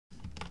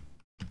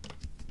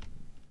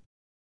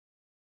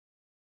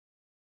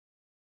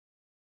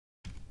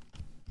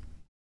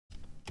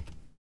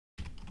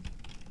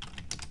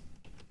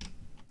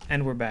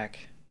And we're back.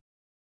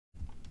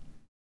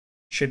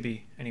 Should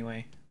be,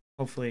 anyway.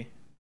 Hopefully.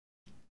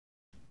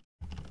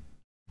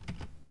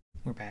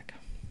 We're back.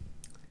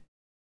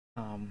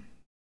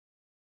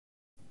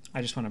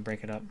 I just want to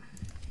break it up.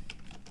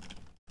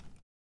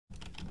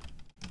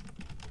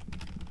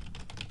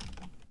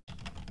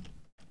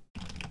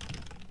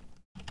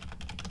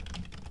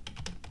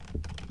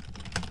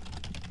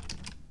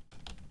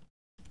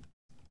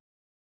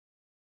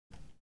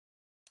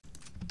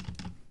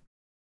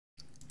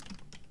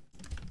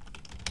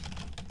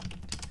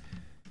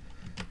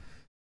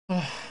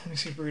 Oh, let me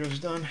see if burrito's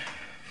done.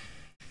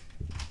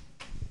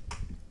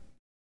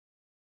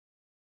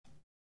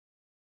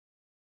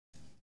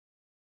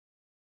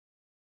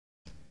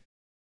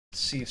 Let's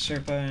see if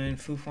Serpa and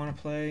Foof want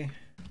to play.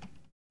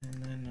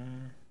 And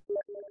then,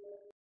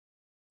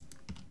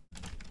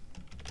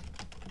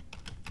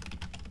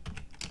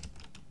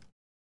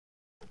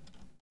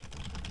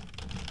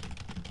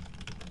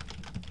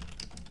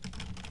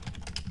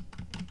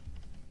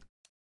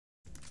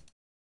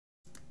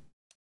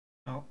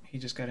 oh, he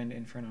just got into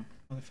Inferno.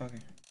 Motherfucker.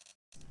 Let's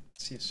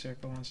see if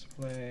Serpa wants to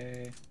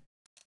play.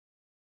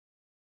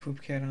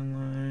 Poop Cat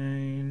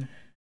online.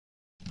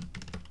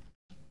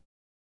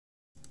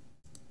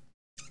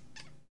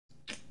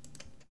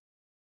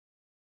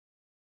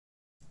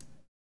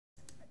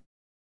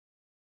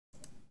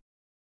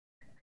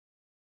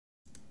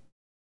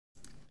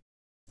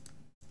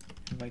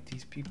 Invite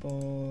these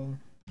people.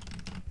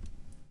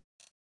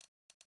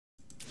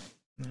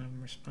 None of them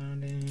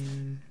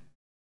responding.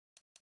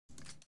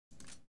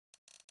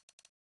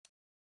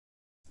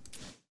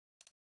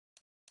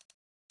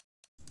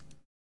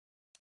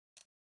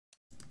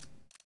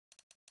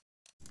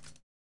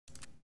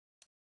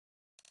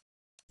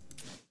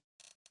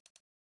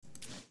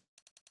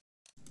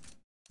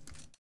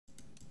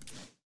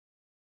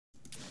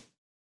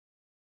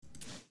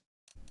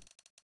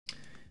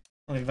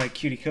 I'll invite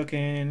Cutie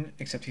Cookin',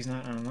 except he's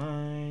not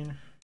online.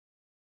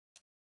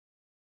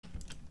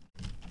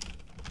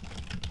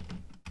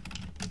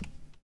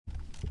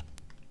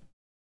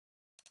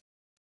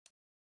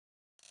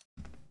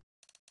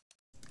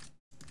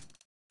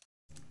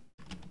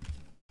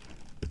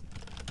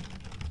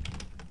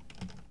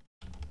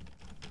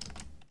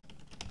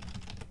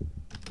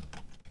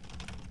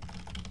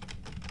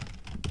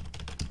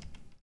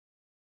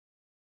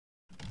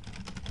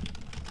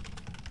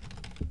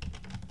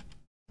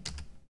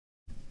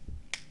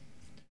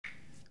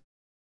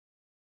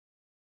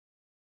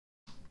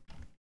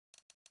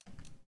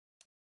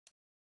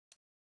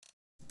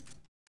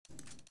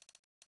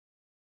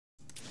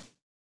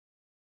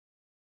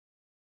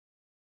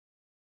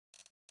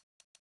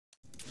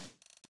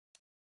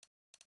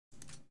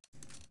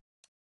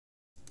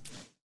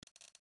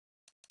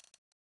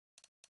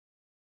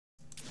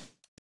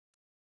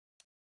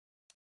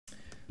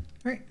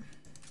 Right.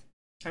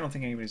 I don't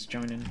think anybody's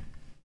joining.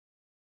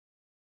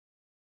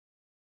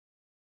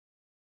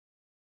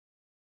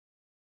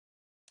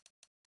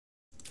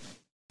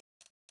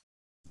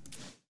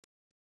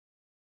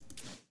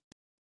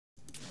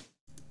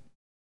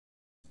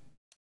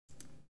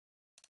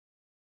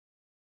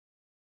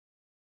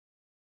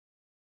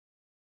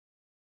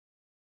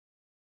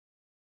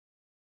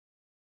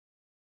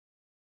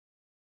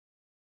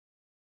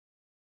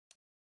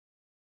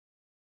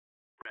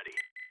 Ready.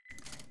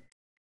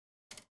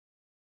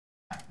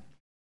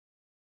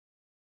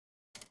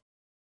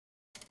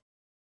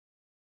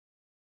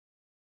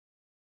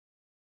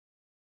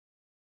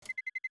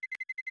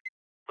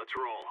 Let's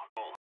roll.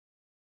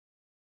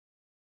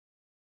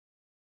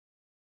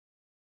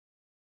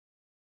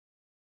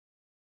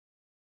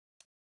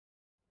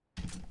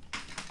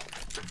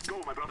 Let's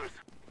go, my brothers.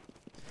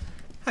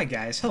 Hi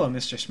guys, hello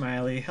Mr.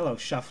 Smiley, hello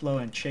Shufflo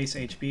and Chase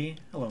HB,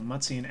 hello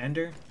Mutsy and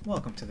Ender,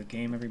 welcome to the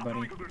game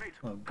everybody,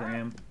 hello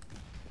Graham,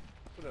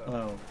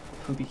 hello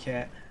Poopy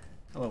Cat,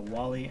 hello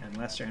Wally and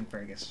Lester and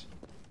Fergus.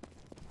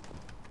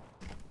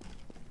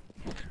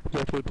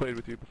 Definitely played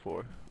with you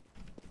before.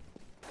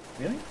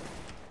 Really?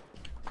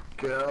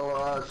 Kill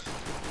us.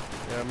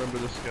 Yeah, I remember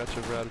the sketch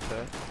of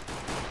Rat-a-tat.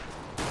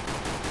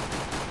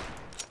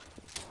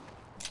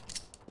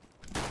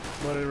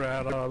 Money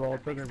rat on all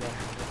trigger man.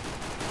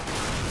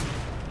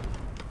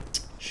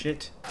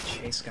 Shit,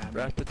 Chase got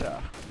me.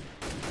 Rat-a-tat.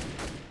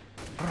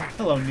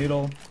 Hello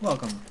Noodle,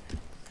 welcome.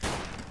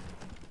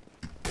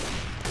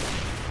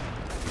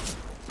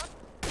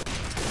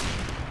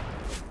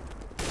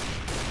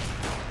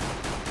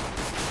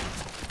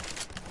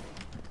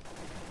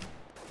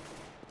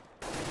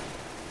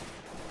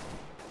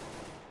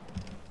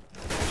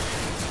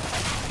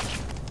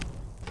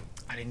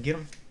 I didn't get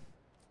him.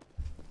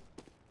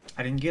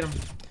 I didn't get him.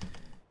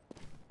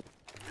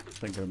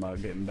 Thinking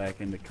about getting back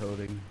into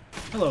coding.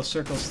 Hello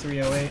Circles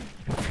 308.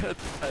 I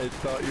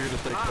thought you were gonna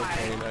say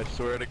cocaine, I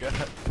swear to God.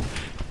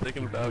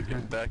 Thinking about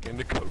getting back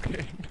into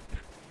cocaine.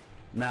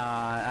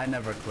 Nah, I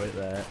never quit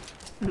that.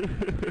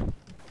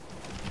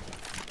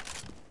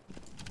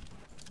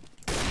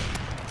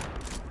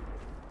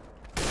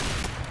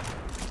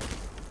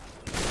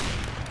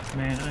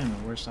 Man, I am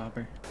the worst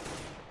hopper.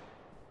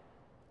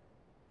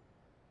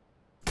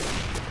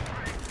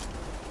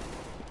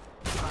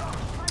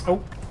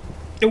 Oh.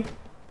 Oh.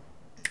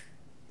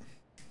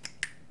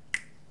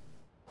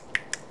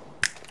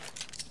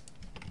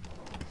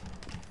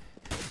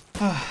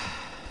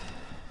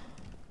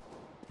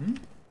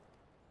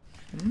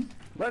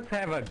 Let's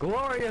have a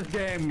glorious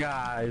game,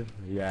 guys.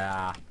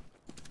 Yeah.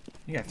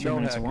 You got 3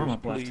 minutes of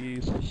warm-up left.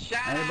 please.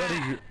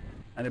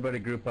 Anybody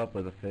group up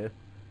with a fist?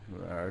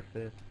 Or our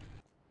fist?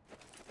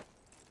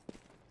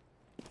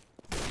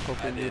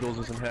 Hopefully Noodles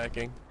isn't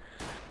hacking.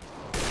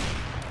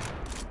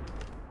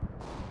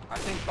 I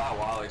think Bot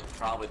Wally's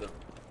probably the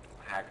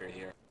hacker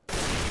here.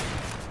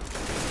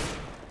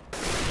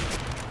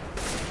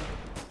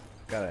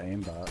 Got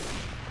an aimbot.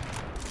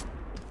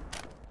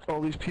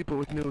 All these people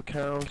with new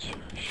accounts.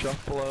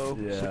 Shufflo,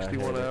 Yeah,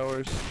 61 I hate it.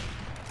 hours.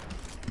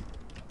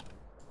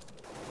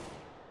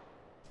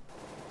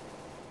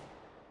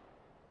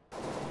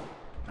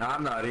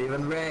 I'm not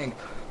even ranked.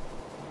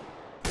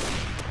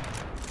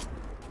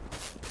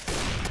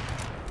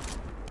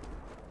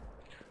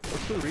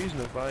 What's the reason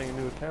of buying a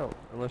new account?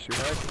 Unless you're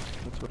hacking.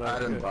 That's what I I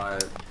didn't get. buy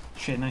it.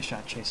 Shit, nice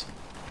shot, Chase.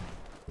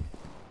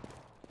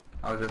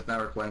 I was just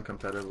never playing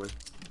competitively.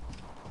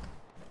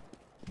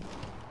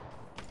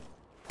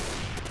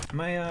 Am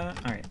I,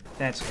 alright,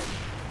 that's good.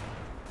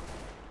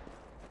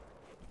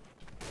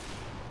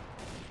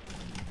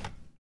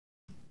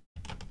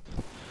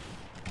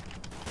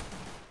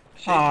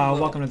 Aw,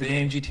 welcome to the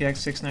game, GTX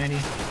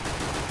 690.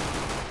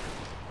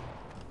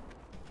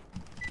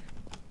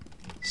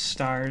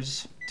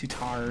 Stars,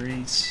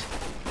 Tutaris.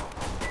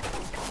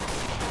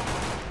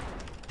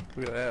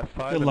 We got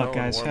 5 Good and luck, 0 in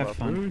guys. Have warm-up.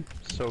 fun.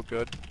 So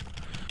good.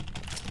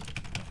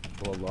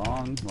 Go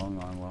long.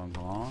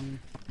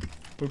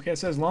 Bootcat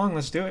says long,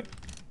 let's do it.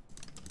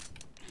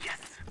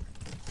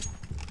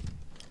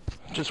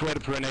 Just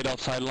waited for a nade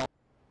outside long.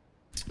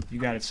 You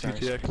got it, Stars.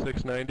 GTX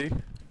 690.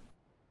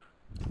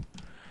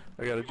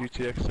 I got a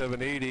GTX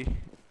 780.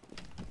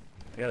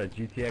 I got a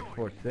GTX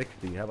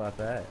 460. How about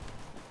that?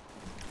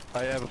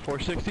 I have a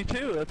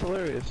 462. That's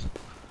hilarious.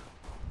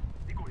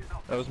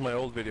 That was my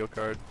old video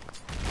card.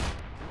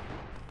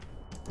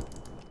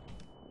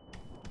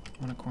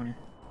 On a corner.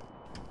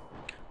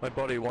 My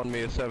buddy won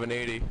me a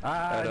 780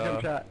 Ah, at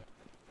jump shot.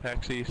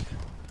 PAX East.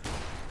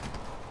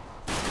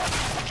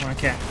 On a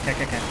cat.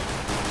 Cat.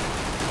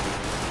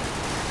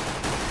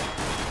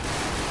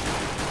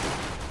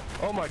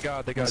 Oh my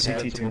god, that guy's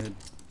CT2. invincible.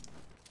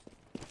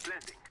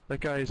 That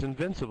guy is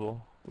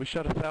invincible. We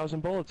shot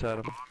 1,000 bullets at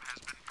him.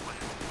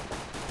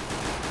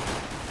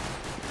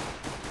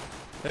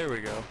 There we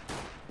go.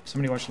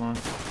 Somebody watch long.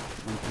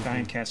 One CT. Guy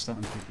in cat still.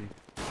 One CT.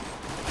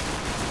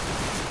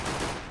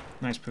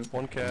 Nice poop.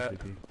 One cat.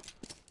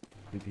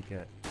 CT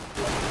cat.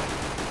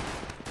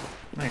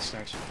 Nice,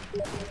 Stars.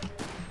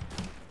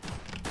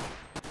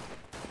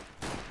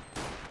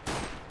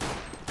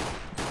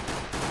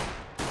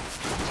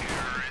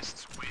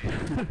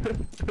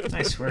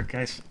 Nice work,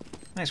 guys.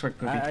 Nice work,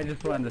 Poopy. I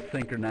just wanted to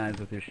synchronize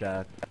with your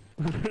shots.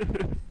 I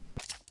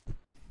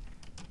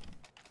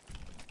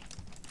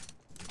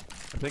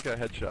think I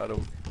headshot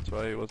him. That's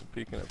why he wasn't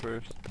peeking at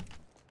first.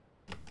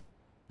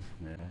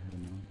 Yeah, I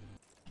don't know.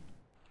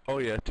 Oh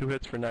yeah, 2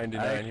 hits for I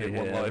 99. He actually had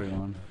 1 hit life.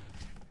 everyone.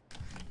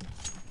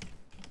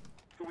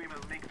 We will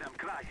make them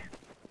cry.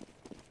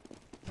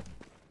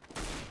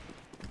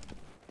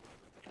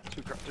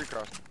 3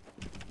 cross.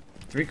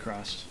 3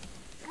 crossed.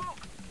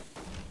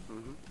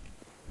 Mm-hmm.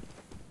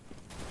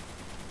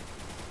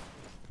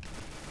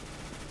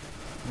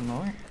 One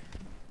lower.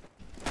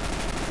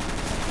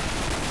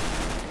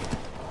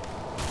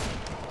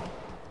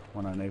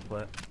 One on A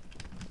flat.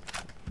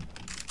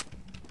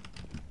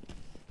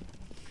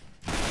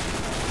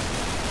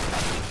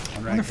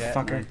 One right cat.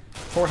 Motherfucker.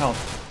 4 health.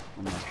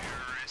 One more.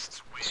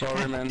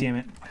 Sorry, man. Damn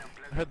it.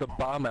 I had the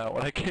bomb out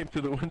when I came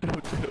through the window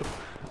too.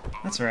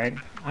 That's alright.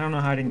 I don't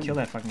know how I didn't kill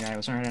that fucking guy. It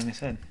was right on his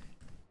head.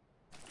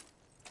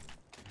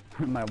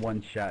 My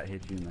one shot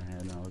hit you in the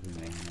head. I wasn't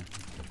aiming.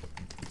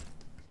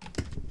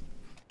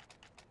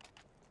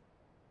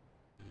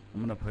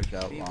 I'm gonna push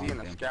out long. Being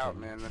a against scout,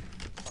 him. man.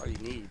 That's all you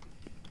need.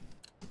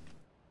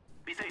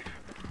 Be safe.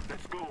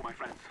 Let's go, my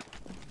friends.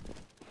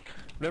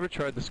 Never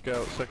tried the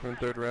scout 2nd and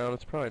 3rd round.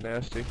 It's probably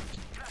nasty.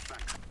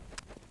 Flashback.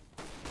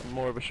 I'm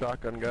more of a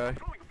shotgun guy.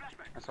 Throwing a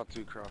flashback. I saw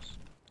 2 cross.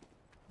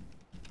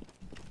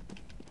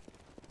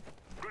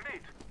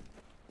 Grenade.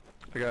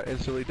 I got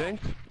instantly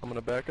dinked. I'm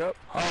gonna back up.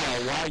 I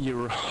don't know why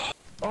you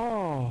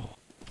Oh!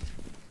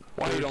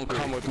 why you don't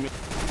come with me.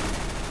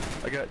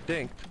 I got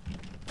dinked.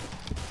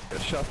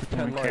 Got shot for 10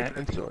 One life cat.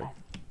 instantly.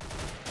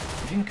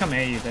 If you can come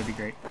A, that'd be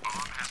great.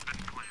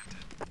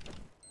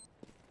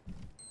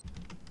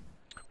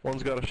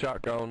 One's got a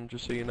shotgun,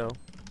 just so you know.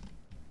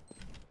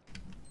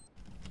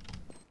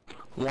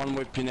 One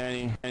with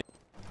Pinani.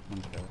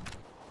 One kill.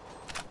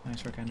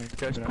 Nice work, Ender. Guy's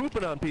Keep it up.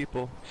 pooping on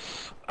people.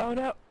 Oh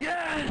no!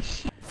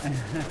 Yes! Nice.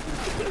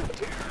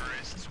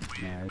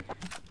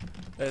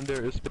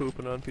 Ender is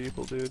pooping on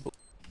people, dude.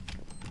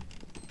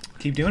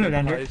 Keep doing it,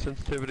 Ender. Highest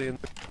sensitivity in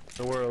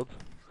the world.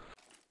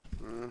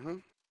 Mm-hmm.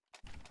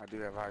 I do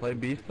have high. Play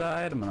B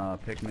side. I'm gonna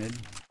pick mid.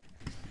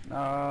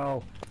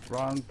 No.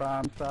 Wrong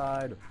bomb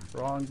side.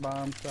 Wrong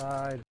bomb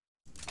side.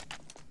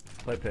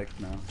 Play picks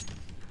now.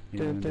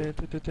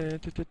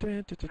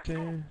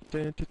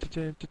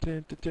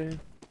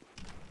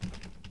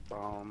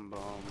 Bomb,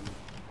 bomb.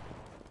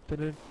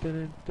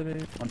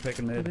 One pick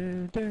in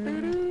mid.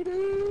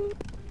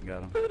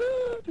 Got him.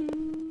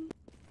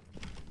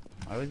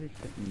 Why was he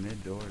sitting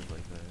mid doors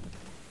like that?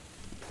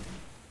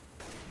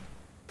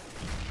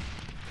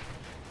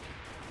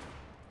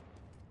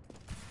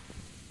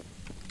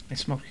 I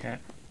smoked cat.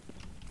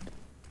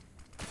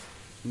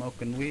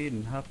 Smoking weed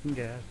and huffing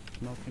gas.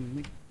 Smoking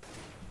weed.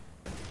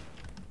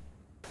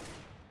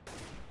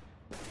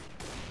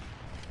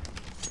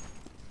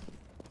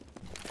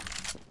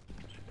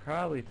 Should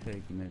probably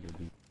take mid or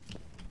B.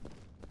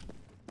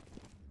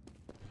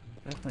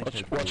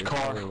 Definitely Watch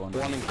car.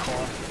 One in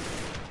car.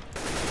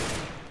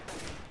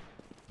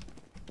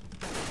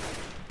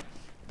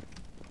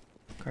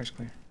 Car's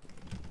clear.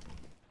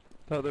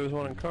 Thought there was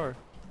one in car.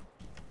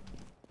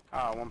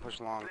 Ah, one push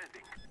long.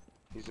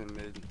 He's in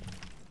mid.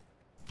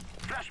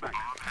 Flashback.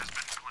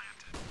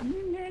 I'm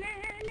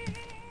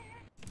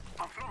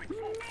throwing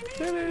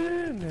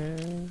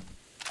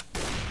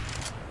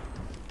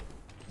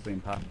It's an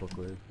impossible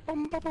quiz.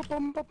 Bum, bum,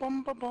 bum, bum,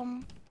 bum, bum,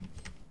 bum.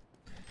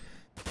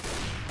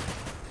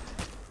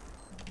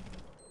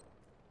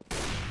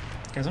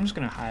 Guys, I'm just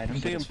gonna hide. If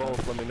you see them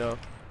both, let me know.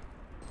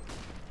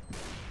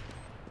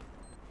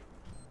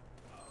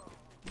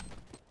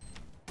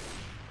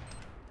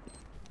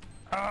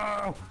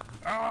 Oh!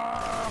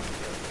 Oh!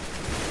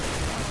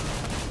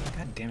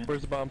 God damn it.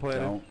 Where's the bomb planted?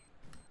 Don't.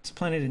 It's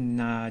planted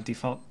in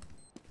default.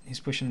 He's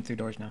pushing through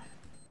doors now.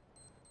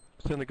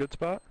 It's in a good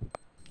spot?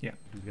 Yeah.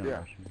 He's gonna Yeah.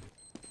 rush me.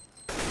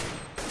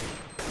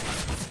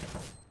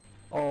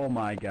 Oh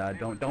my god,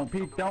 don't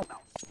peek, don't!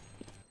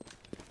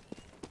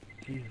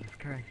 Jesus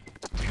Christ.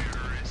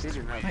 He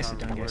didn't have Nicely time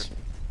to done, work.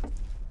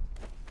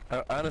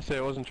 guys. Honestly,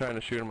 I wasn't trying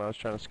to shoot him, I was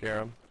trying to scare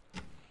him.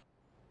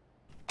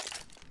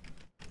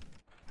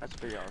 That's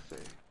what y'all say.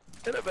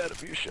 And I've had a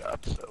few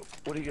shots, so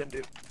what are you gonna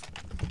do?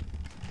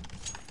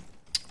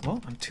 Well,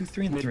 I'm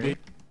 2-3 and 3.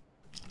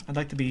 I'd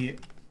like to be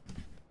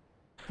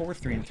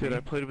 4-3 and 3. Dude,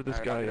 I played with this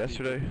guy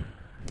yesterday.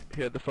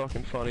 He had the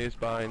fucking funniest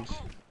binds.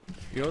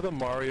 You know the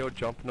Mario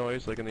jump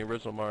noise, like in the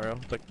original Mario?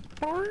 It's like,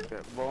 Yeah,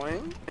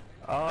 boing.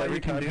 Oh, every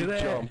you can time do he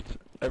that? jumped.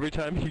 Every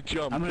time he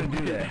jumped, I'm gonna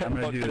do that, I'm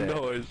gonna do fucking that.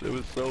 noise. It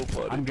was so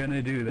funny. I'm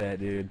gonna do that,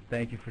 dude.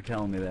 Thank you for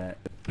telling me that.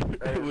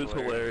 It was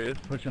hilarious.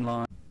 Pushing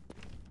long.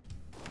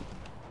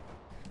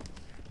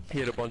 He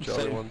had a bunch of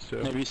other ones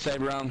too. Maybe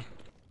save round.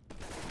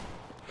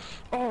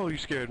 Oh, you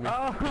scared me.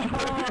 Oh!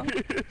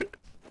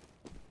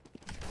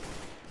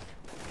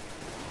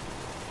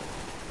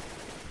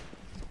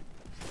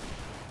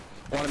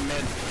 One in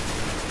mid.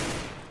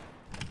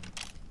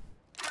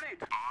 grenade.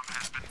 Bomb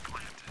has been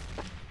planted.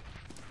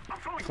 I'm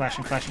throwing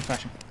Flashing, flashing,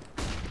 flashing.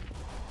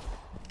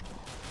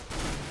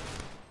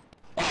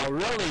 Oh,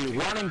 really?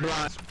 Running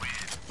blind.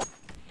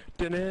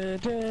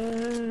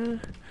 Da-da-da,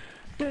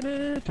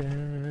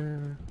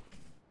 da-da-da.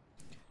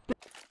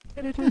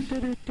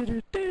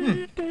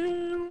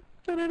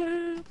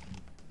 Da-da-da-da-da-da-da-da.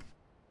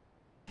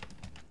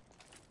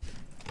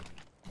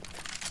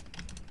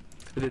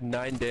 I did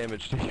 9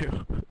 damage to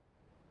you.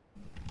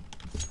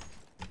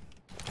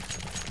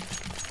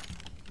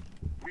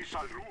 We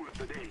shall rule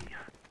the day.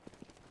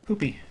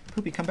 Poopy,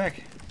 Poopy, come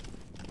back.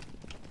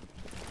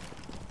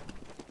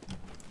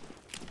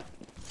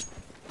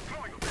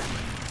 Throwing a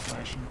flashback.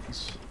 Flashing,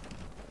 he's...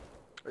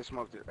 They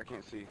smoked it. I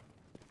can't see.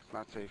 It's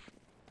not safe.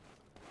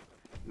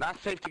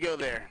 Not safe to go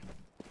there.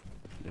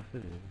 Yes,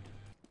 it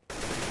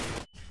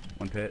is.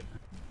 One pit.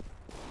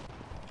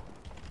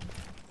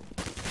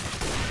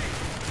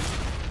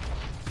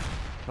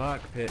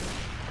 Fuck, pit.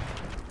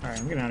 Alright,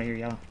 I'm getting out of here,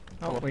 yellow.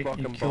 Oh, I'm a wait, you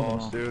fucking killed them all.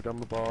 boss, dude.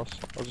 I'm a boss.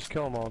 I'll just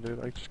kill them all, dude.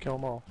 I just kill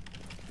them all.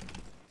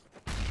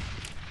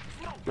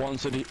 One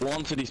city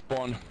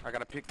spawn. I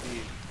gotta pick the...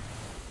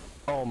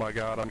 Oh my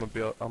god, I'm a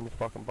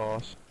fucking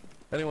boss.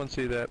 Anyone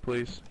see that,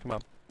 please? Come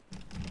on.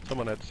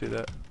 Someone had to see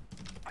that.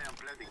 I am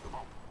planting the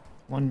bomb.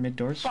 One mid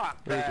doors. Fuck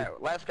Where is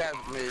that. Last guy's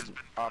mid,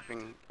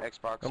 offing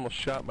Xbox. I almost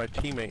shot my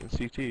teammate in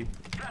CT.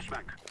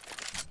 Flashback.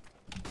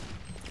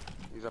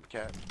 He's up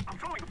cat. I'm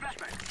throwing a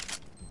flashback.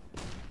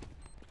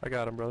 I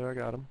got him, brother. I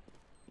got him.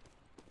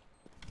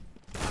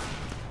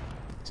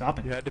 He's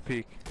up. You had to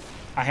peek.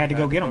 I had to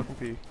go get him.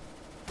 Fucking peek.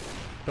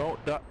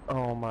 Don't die.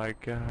 Oh my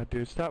god,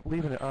 dude. Stop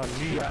leaving it on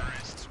me.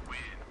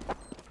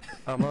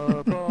 I'm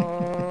a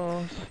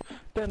boss.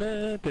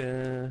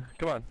 Da-da-da.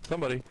 Come on,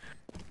 somebody.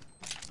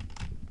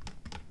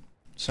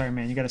 Sorry,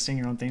 man, you gotta sing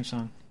your own theme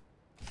song.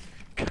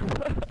 Come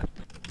on.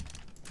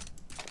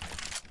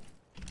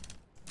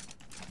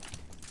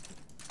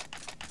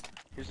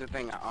 Here's the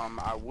thing,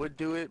 I would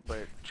do it,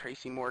 but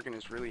Tracy Morgan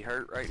is really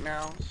hurt right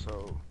now,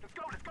 so Let's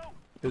go, let's go.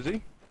 Is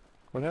he?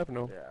 What happened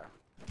to him?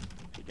 yeah.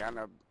 He got in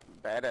a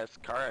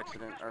badass car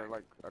accident, or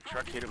like a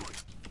truck hit him.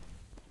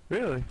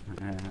 Really?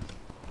 Yeah.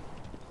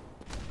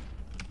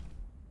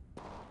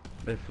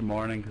 This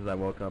morning, because I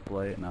woke up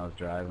late and I was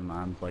driving,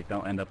 Mom's like,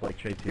 don't end up like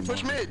Tracy Push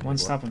Morgan. mid! One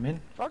stop him in.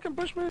 Fucking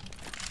push mid!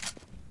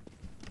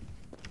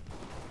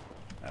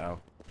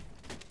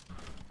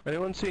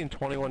 Anyone seen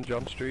 21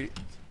 Jump Street?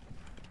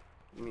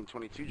 You mean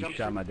 22 You jump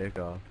shot street? my dick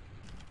off.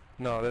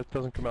 No, that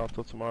doesn't come out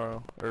till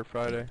tomorrow or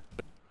Friday.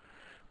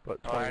 But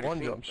Oh, I already 21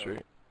 seen Jump it, though.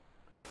 Street.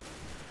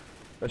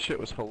 That shit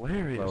was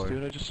hilarious, Lower.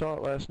 dude. I just saw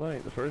it last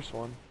night, the first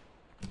one.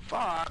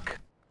 Fuck!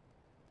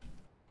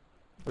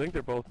 I think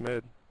they're both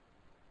mid.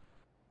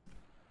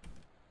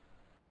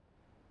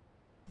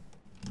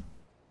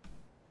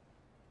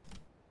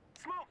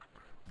 Smoke.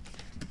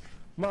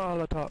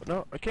 Molotov.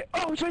 No, I can't.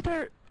 Oh, it's right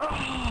there.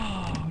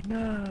 Oh,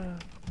 no.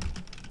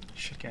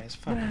 Shit, guys.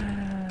 Fuck.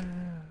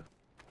 Blending.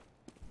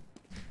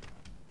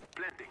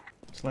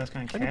 It's the last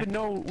guy in I cat. didn't even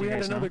know Do we you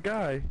had guys know? another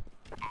guy.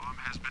 Bomb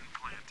has been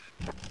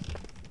planted.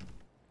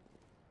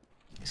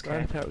 He's Guy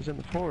cat. that was in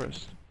the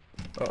forest.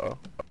 Uh-oh.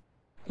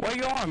 Where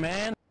you are,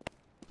 man?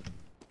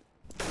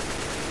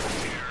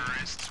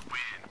 Terrorists win.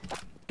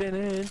 Dun,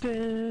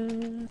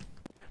 dun,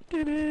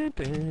 dun, dun,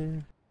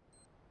 dun.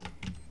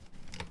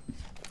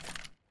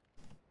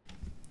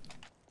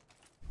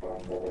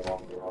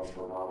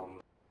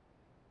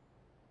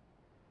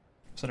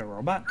 Is that a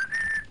robot?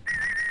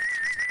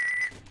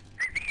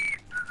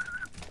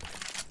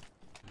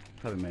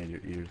 Probably made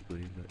your ears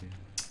bleed. But yeah.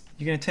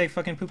 You gonna take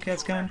fucking Poop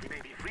Cat's gun?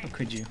 Or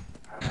could you?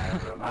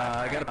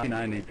 I got a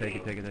P90. Take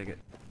it, take it, take it.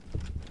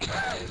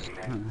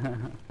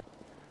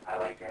 I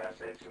like to have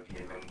sex with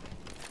humans.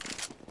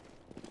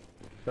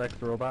 Sex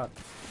robot.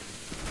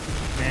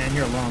 Man,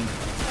 you're alone.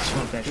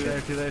 Smoke that Two there,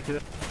 shit. two there, two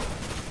there.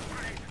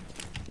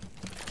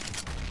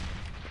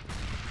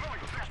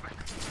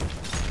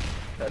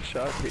 That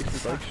shot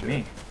tasted like shit.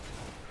 Me.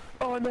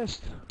 Oh, I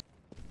missed.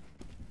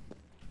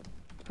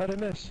 How'd I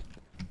miss?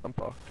 I'm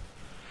fucked.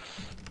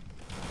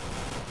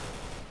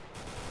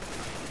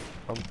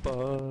 I'm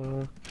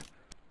fucked.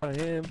 I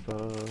am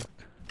fucked.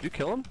 Did you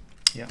kill him?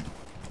 Yeah.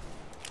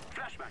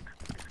 Flashback.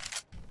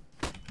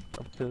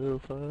 I'm still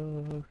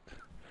fucked.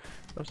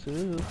 I'm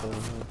still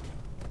fucked.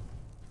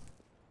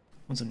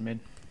 One's in mid.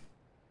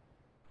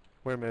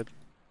 Where mid?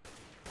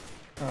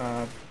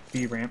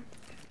 B ramp.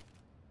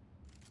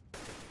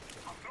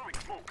 I'm throwing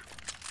smoke.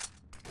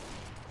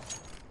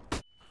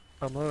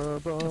 I'm a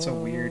boss. That's a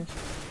weird,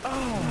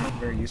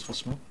 very useful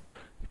smoke.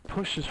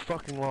 Push is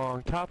fucking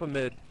long. Top of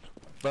mid.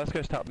 Last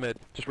guy's top mid.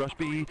 Just rush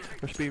B,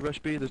 rush B, rush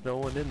B. There's no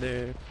one in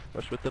there.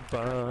 Rush with the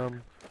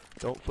bomb.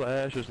 Don't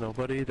flash. There's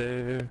nobody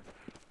there.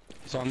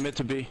 It's on mid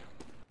to B.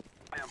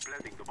 I am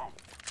planting the bomb.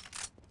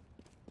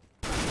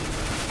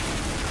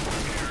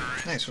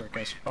 Nice work,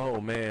 guys. Oh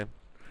man.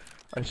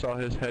 I saw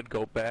his head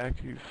go back.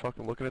 He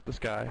fucking looking at the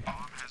sky. Bomb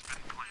has been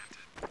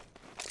planted.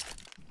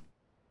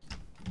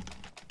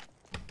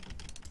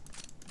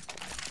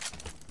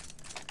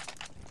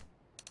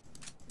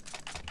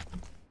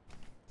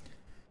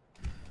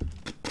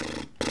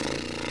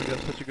 You got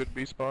such a good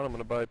B spawn. I'm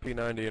gonna buy a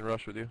P90 and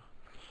rush with you.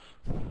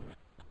 I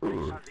shall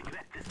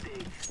regret this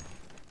day.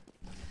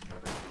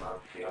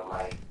 Love feel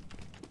like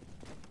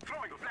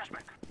Throwing a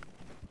flashback.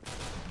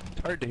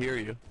 It's hard to hear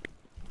you.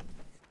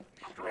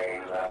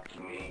 very loud to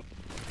me.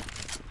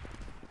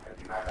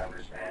 I do not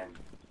understand.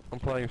 I'm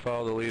playing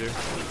follow the leader.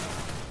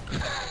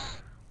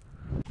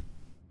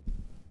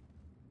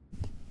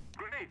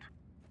 Grenade.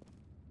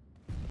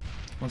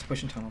 One's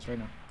pushing tunnels right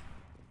now.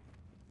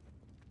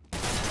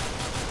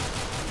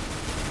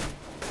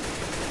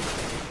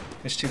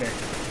 There's two there.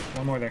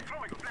 One more there.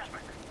 Throwing a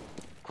flashback.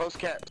 Close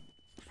cat.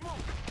 Smoke.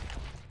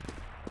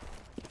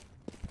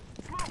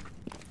 Smoke.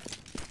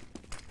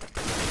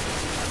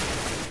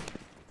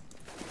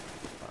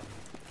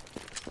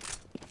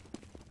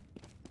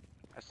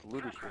 That's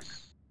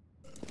ludicrous.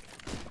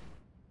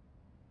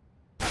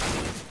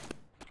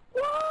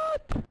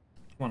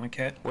 One on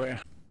cat. Where?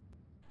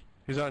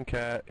 He's on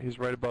cat. He's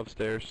right above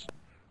stairs.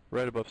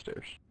 Right above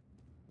stairs.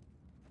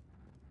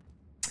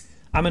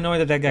 I'm annoyed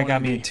that that guy One got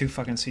on me B. 2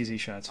 fucking CZ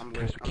shots. I'm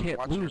Guys, we can't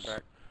watching your lose.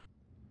 back.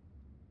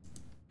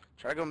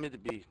 Try to go mid to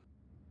B.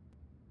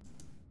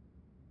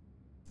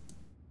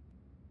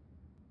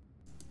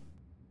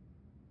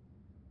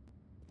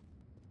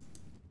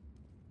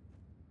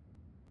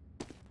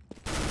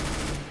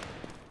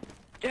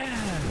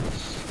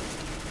 Yes!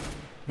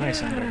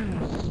 Nice, Ender.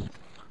 Yes!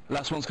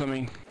 Last one's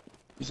coming.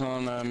 He's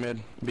on mid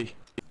B.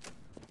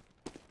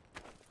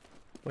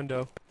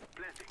 Window.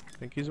 Planting. I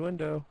think he's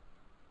window.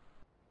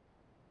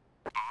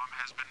 Bomb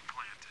has been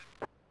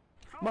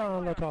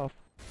planted. Molotov.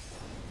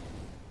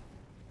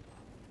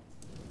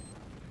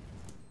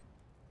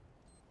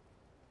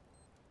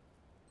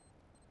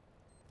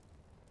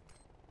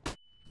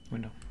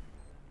 Window.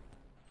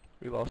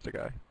 We lost a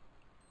guy.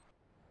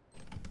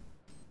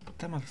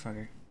 That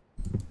motherfucker.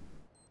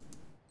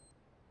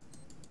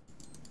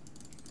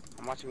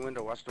 I'm watching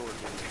window. Watch doors.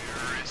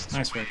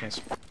 Nice work, guys.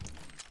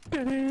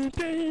 3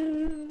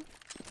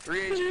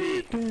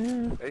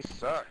 HP. They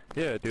suck.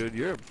 Yeah, dude,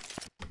 you're a...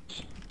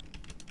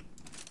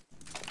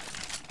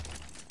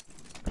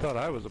 I thought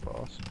I was a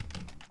boss.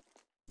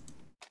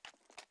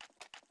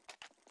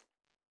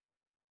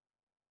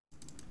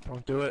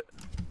 Don't do it.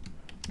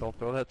 Don't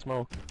throw that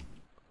smoke.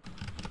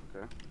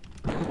 Okay.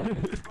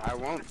 I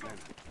won't then.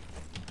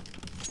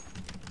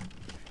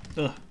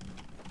 Ugh.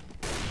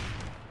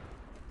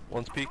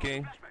 One's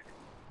peeking.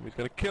 He's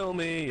gonna kill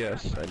me.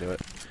 Yes, I knew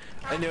it.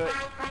 I knew it.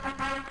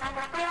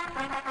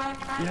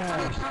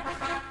 Yes.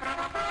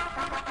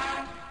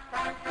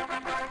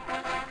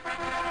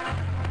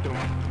 Dum,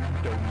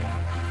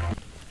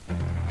 dum.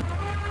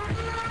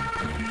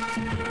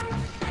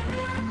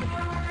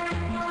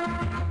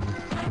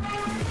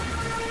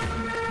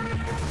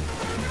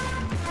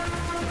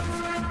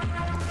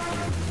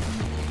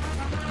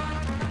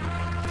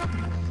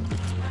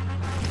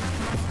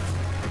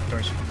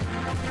 Doors.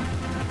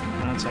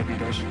 One outside your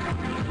doors.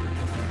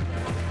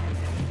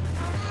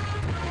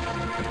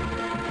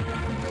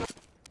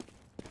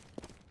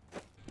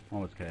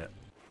 Oh, it's cat.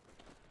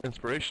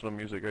 Inspirational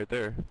music right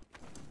there.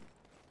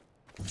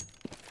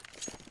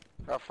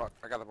 Oh fuck,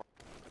 I got the bomb.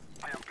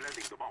 I am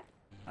planting the bomb.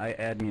 I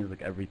add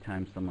music every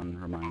time someone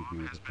reminds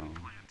me of the song.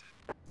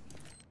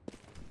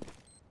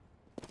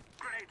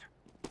 Grenade.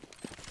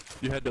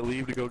 You had to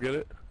leave to go get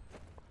it?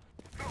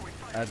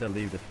 I had to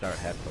leave to start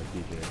half-play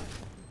DJ.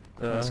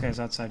 This guy's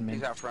outside mid.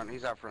 He's out front,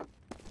 he's out front.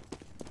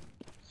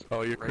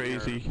 Oh, you're Right there,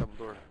 crazy. double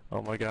door.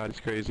 Oh my god, he's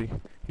crazy.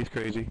 He's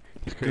crazy.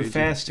 He's Do crazy. it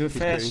fast, do it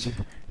He's fast. crazy.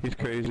 He's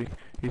crazy.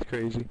 He's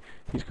crazy.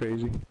 He's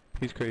crazy.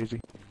 He's crazy.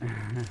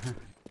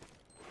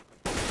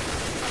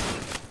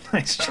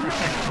 Nice try.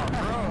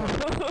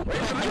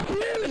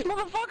 This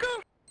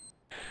motherfucker!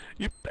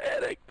 You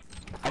panicked!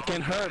 I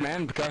can't hear,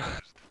 man, because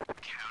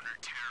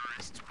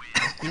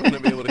You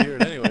wouldn't be able to hear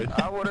it anyways.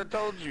 I would have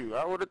told you,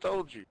 I would have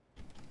told you.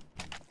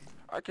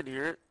 I could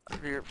hear it. I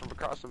could hear it from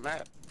across the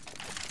map.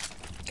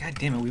 God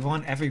damn it, we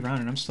won every round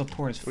and I'm still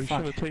poor as We fuck.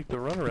 should have taken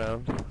the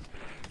runaround.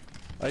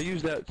 I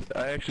used that.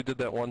 I actually did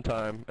that one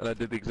time, and I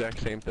did the exact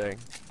same thing.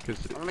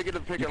 Because I'm gonna get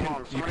a pick you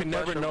along. can, you can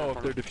never know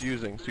if they're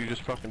defusing, so you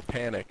just fucking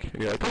panic.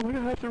 You're like, oh my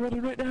god, I have to run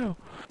it right now.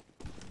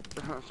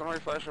 Somebody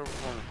flash over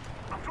for me.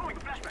 I'm throwing a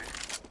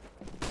flashbang.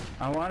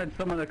 I wanted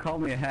someone to call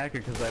me a hacker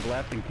because I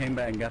left and came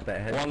back and got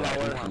that headshot.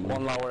 one lower,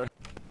 one lower.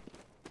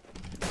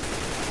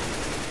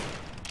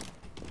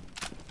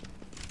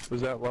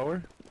 Was that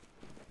lower?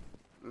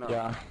 No.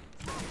 Yeah. One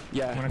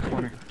Yeah. in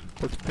corner.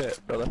 Let's pit,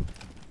 brother.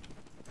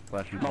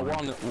 Flashing No, corner.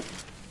 one.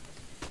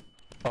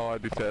 Oh,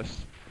 I'd be pissed.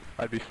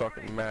 I'd be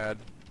fucking mad.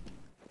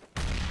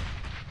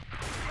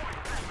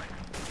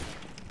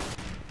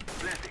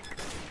 Planting.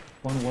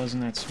 One was in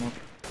that smoke.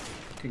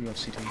 Could go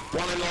CT.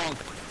 One along.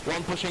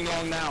 One pushing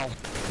long now.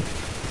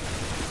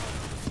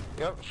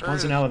 Yep, sure One's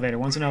is. an elevator,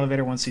 one's an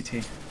elevator, one's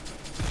CT.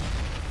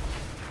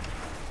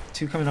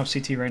 Two coming up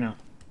CT right now.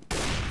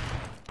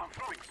 I'm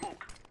throwing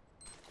smoke.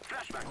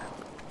 Flashbang.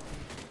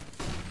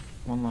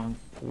 One long.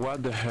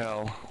 What the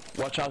hell?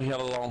 Watch out,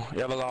 yellow long.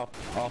 Yellow up.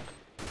 Up.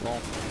 Long.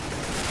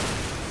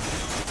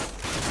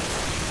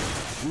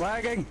 I'm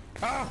lagging!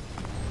 Ah!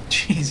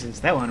 Jesus,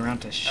 that one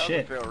round to That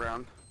shit. was a fail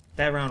round.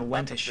 That round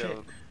went to That's a shit.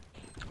 fail.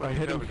 I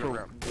hit him That was a for good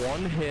round.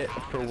 one hit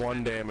for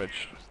one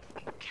damage.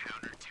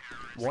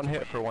 One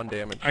hit for one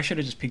damage. I should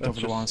have just peeked That's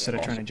over the wall just instead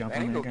of trying to awesome. jump That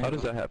on ain't that no- How guy.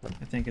 does that happen?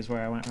 I think is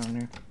where I went wrong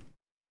there.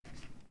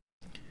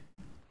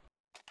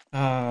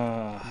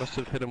 Must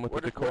have hit him with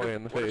What the if, what decoy if,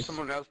 in the what if face.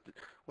 someone else did,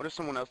 what if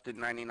someone else did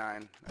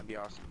 99? That'd be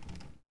awesome.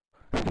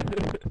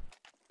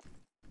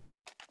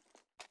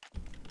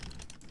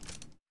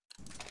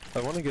 I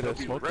want to get a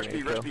smoke Rush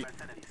B, grenade rush kill. B,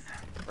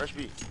 rush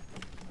B,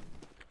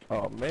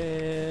 Oh man,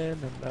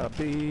 and not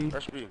B.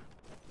 rush B.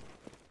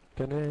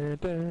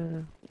 Da-da-da.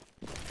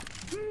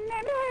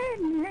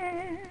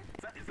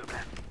 That is the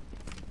plan.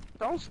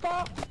 Don't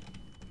stop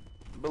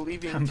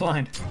believing. I'm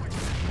blind.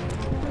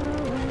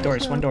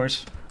 Doors, one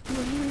doors.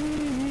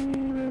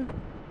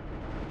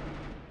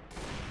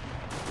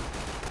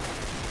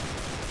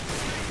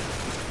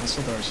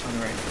 Still doors on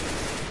the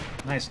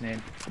right. Nice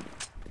name.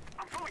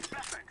 I'm throwing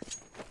flashbang.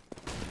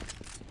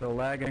 Still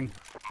lagging.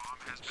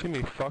 See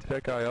me fuck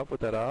that guy up with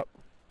that op?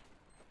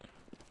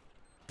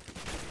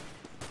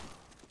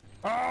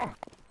 Oh!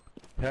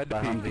 Had to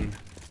By peek. Humvee.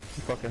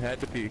 You fucking had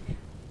to peek.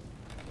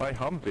 By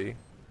Humvee.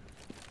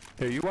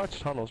 Here, you watch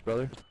tunnels,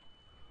 brother.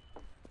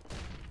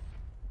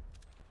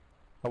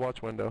 I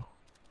watch window.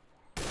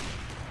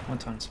 One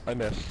tons. I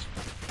missed.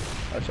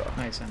 I saw.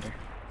 Nice ender.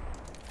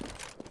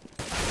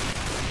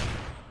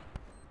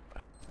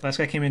 Last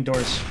guy came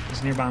indoors.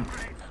 He's near bomb.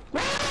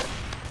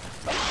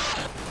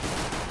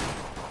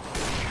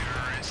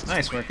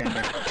 Nice work,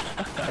 Ender.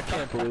 I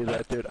can't believe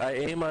that, dude. I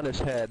aim on his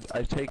head,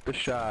 I take the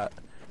shot,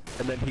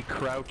 and then he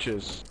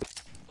crouches.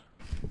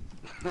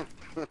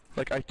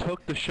 Like, I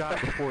took the shot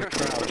before he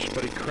crouched,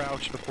 but he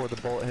crouched before the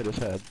bullet hit his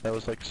head. That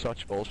was like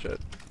such bullshit.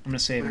 I'm gonna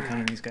save and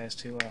counting these guys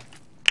too. I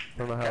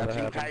don't know how that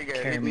Captain happened. Tiger,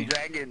 Carry hidden me.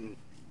 dragon.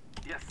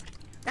 Yes.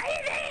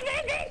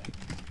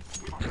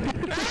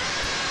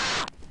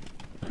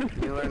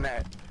 You learn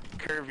that.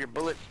 Curve your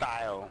bullet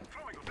style.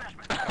 Throwing a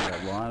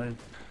flashbang. Got wanted.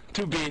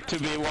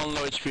 2B, one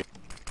low HP.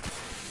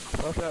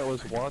 I thought that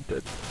was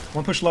wanted.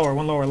 One push lower,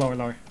 one lower, lower,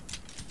 lower.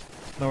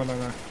 Lower, lower,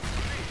 lower.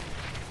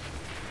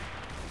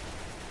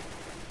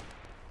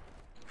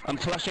 I'm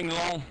flashing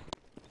long.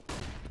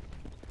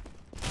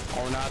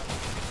 Or not.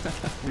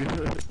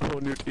 Oh,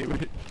 new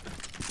teammate.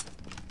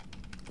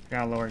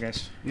 Got lower,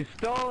 guys. You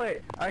stole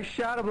it! I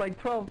shot him like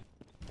 12.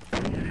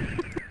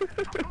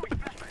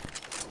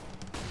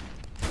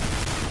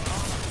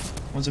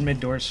 One's in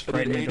mid doors, I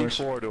right did mid doors.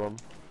 84 to him.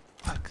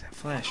 Fuck, that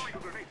flash.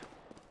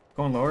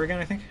 Going lower again,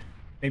 I think?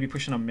 Maybe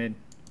pushing up mid.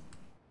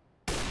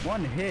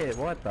 One hit,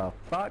 what the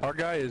fuck? Our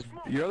guy is,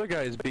 your other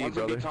guy is B, One's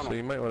in B brother, tunnel. so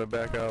you might want to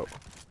back out.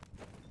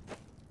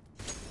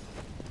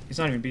 He's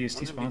not even B, he's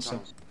One's in B T-spawn still.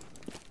 tunnels.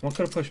 One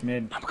could have pushed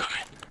mid. I'm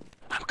coming.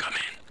 I'm coming.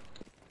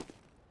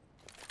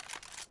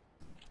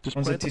 Just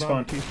One's play at at the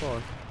bottom,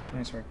 T-spawn. T-spawn.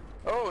 Nice work.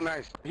 Oh,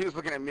 nice. He was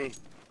looking at me.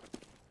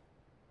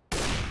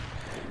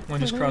 One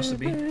just crossed the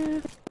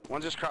B.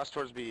 One just crossed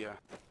towards B, yeah.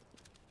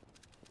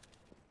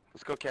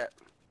 Let's go, cat.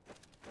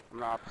 I'm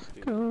the opposite.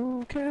 Dude.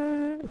 Go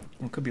cat,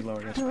 One could be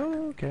lower, guys.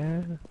 go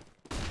cat.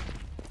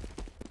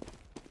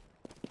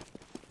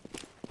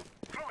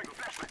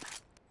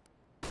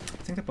 I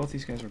think that both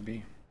these guys were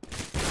B.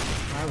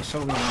 I was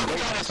totally wrong.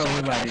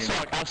 Totally lied to you.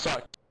 I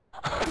suck.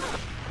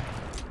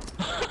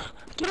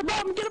 Get a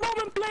bomb, and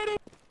plate it.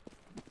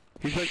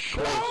 He's like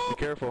close, be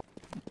careful.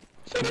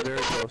 He's very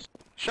close.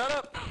 Shut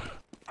up!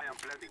 I am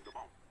planting the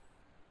bomb.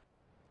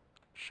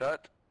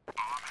 Shut. Bomb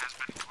has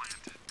been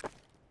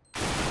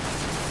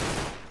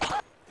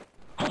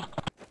planted.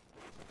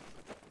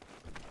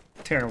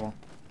 Terrible.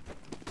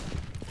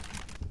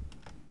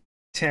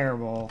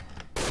 Terrible.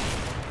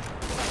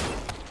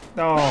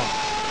 Oh,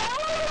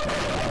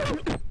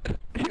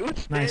 He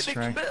was Nice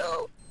standing try.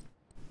 still.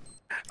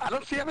 I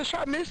don't see how the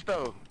shot missed,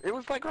 though. It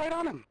was, like, right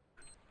on him.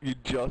 You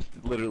just,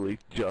 literally,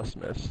 just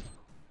missed.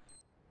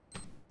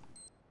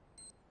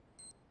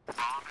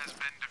 Bomb has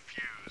been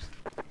defused.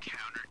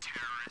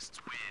 Counter-terrorists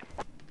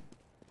win.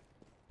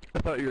 I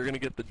thought you were gonna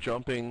get the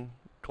jumping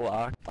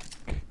Glock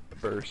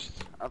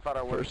first. I thought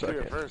I would For a too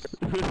at second. first.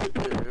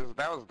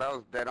 That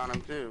was dead on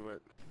him, too,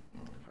 but...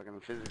 Fucking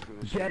the physics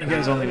and the shit. you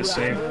guys only to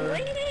save.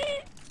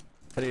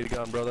 I need a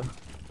gun, brother.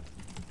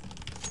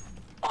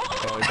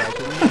 Oh, he bites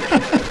it.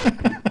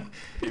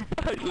 He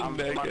bites it I'm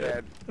naked. my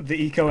bad. The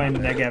Eco and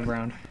Negev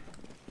round.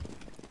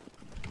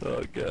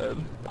 Oh god.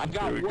 I've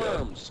got Here we go.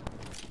 worms.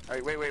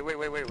 Alright, wait.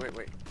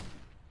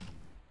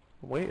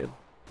 I'm waiting.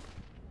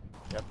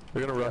 Yep.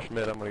 They're gonna rush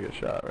mid, I'm gonna get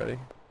shot, ready?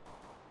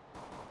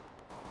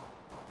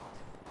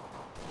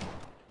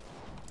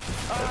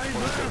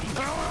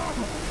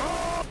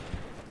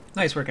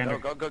 Nice work, Go, Ender.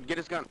 go, get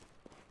his gun.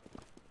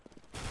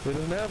 He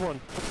doesn't have one.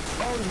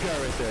 Oh, there's a guy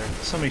right there.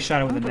 Somebody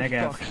shot it with a Who the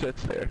Negev fuck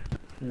sits there?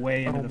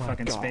 way into Oh the my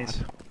fucking God. space.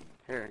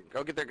 Here,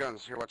 go get their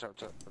guns. Here, watch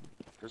out.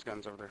 There's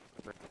guns over there.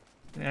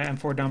 Yeah,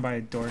 M4 down by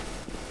door.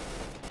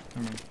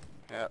 Never mind.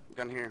 Yeah,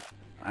 gun here.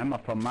 I'm a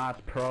FAMAS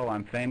pro,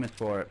 I'm famous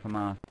for it,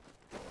 FAMAS.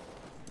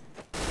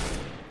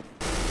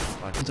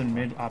 One's in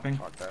mid, opping.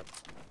 Fuck that.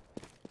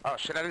 Oh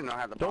shit, I didn't know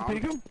I had the Don't bomb.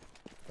 peek him.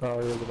 Oh,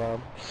 here's the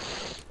bomb.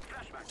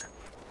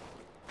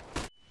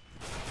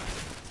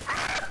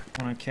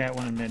 One on cat,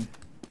 one in mid.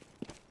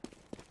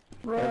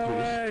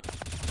 Right.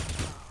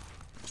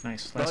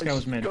 Nice. Last guy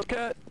was mid. Go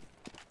cat.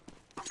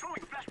 I'm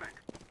throwing a flashbang.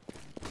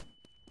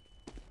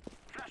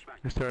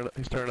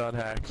 He's turned on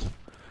hacks.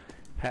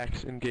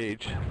 Hacks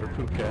engage for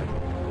Phuket.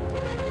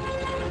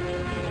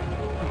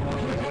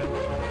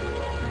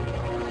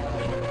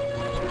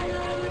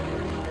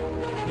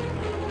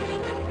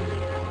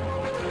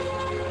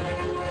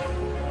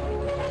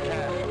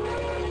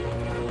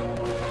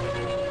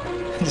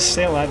 Just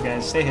stay alive,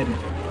 guys. Stay hidden.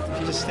 If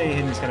you just stay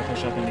hidden, he's gotta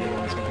push up into you.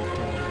 And it's gonna be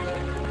terrible.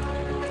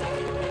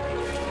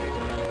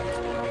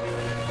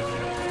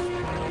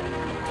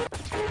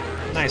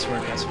 Nice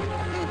work, guys.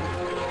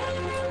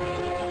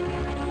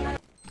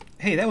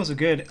 Hey, that was a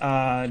good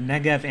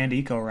Negev and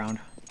Eco round.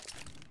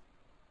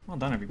 Well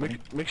done, everybody.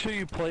 Make sure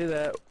you play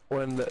that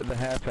when the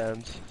half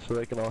ends, so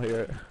they can all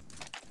hear it.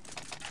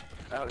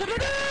 That was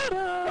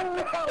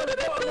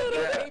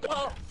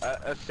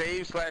a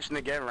save /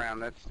 Negev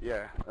round. That's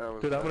yeah. That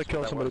was, Dude, I'm gonna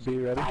kill somebody B,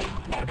 ready?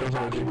 Kill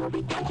somebody B.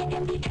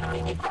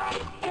 Throwing a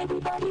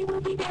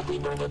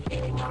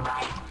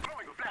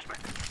flashbang.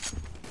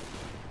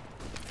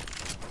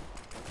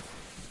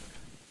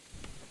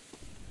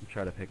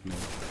 Try to pick me.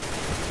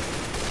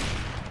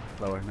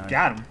 Lower, no.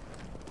 Got him.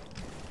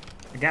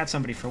 I got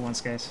somebody for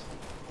once, guys.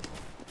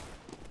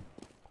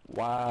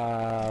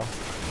 Wow.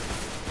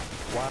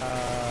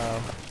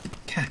 Wow.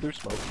 God. Through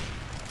smoke.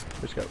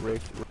 Just got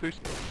raked through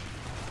smoke.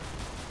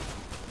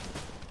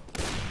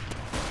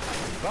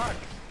 Fuck!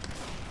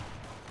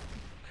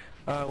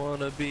 I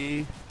wanna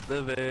be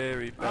the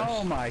very best.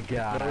 Oh my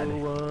god. No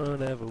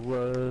one ever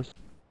was.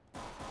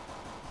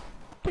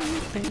 God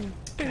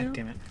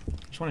damn it.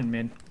 There's one in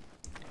mid.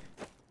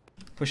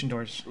 Pushing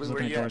doors. He's Where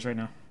looking at you doors right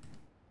now.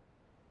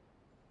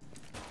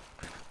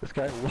 This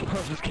guy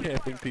loves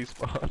camping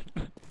T-spawn.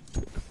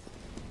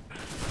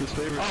 His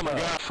favorite Oh my spot.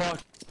 god, fuck.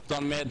 It's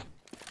on mid.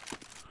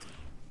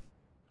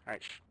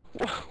 Alright.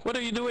 What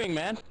are you doing,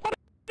 man? What are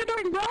you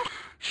doing, bro?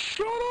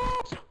 Shut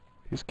up!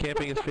 He's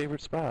camping his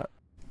favorite spot.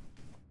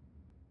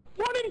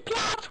 One in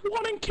plat,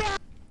 one in cat.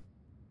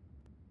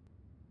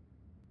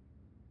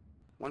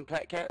 One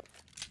pet cat.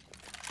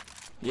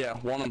 Yeah,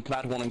 one in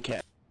plat, one in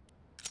cat.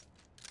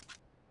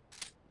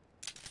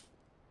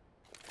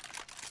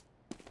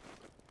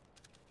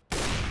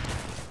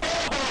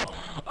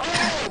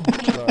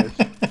 Nice.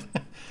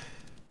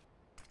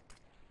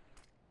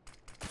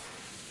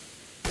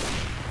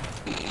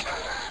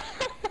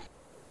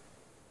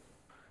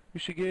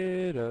 should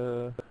get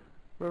a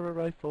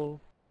rifle.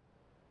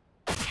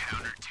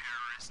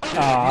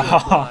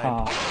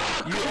 Oh.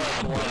 You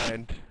are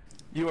blind.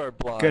 You are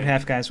blind. Good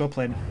half, guys. Well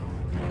played.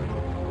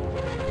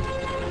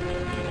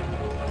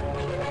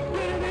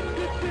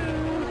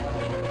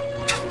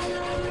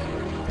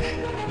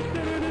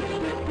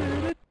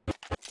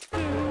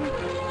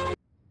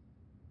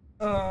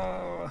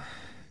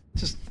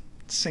 Just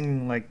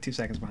singing like 2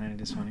 seconds behind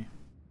it is funny.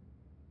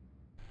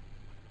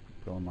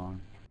 Going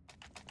on.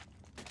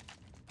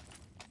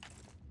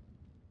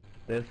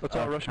 This Let's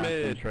all rush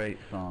mid. concentrate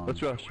song.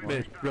 Let's rush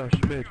mid, rush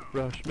mid,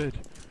 rush mid.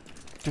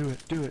 Do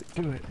it, do it,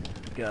 do it.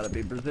 Gotta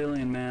be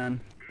Brazilian, man.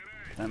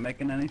 Not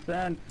making any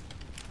sense.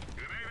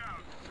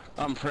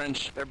 I'm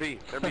French. There be.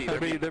 There be, there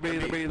be, there be,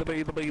 there be, there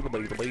be, there be, there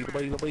be,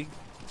 there be, there be.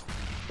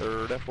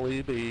 There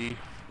definitely be.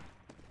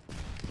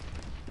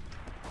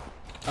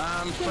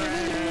 I'm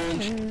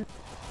French.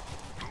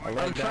 I I'm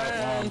like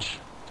that one. French.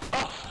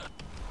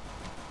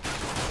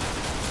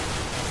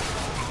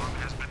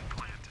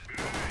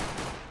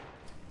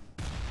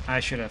 I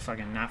should have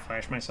fucking not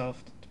flashed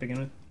myself to begin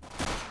with.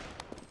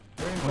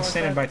 One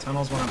standing by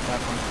tunnels, one on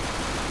platform.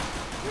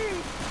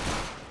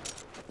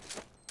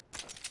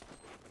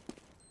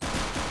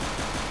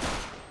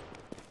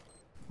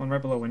 One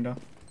right below window.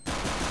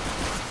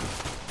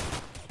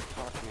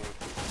 Fuck me.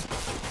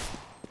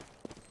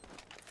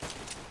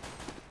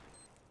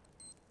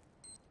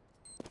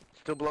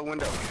 Still below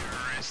window.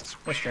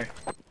 Nice try.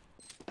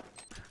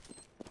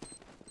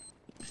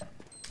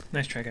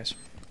 Nice try, guys.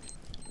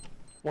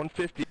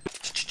 150,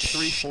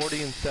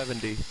 340, and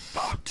 70.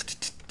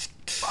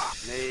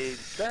 Nade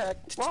stack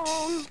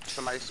long.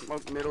 Somebody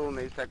smoked middle,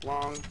 nade stack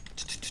long.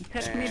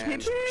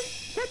 And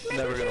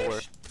Never gonna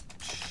work.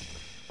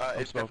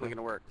 it's definitely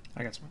gonna work.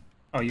 I got some.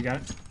 Oh, you got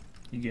it?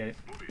 You get it.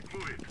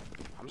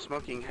 I'm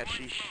smoking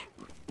hashish.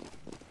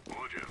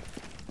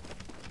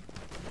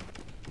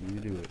 You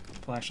do it.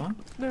 Flash on.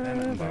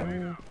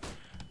 Never.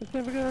 It's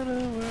never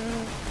gonna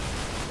work.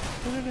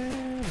 One's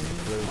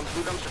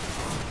blue dumpster.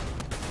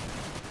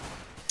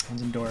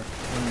 One's in door.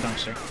 One in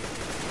dumpster.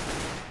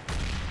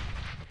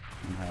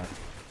 I'm happy.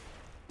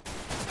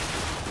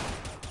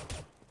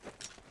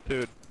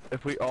 Dude,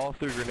 if we all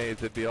threw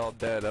grenades, it'd be all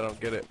dead. I don't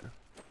get it.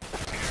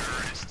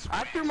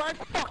 I threw my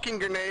fucking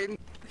grenade.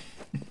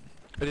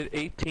 I did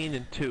 18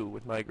 and 2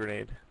 with my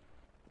grenade.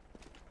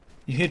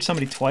 You hit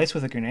somebody twice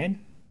with a grenade?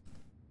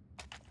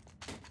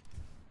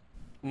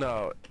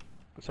 No,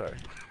 sorry.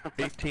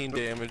 18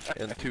 damage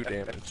and 2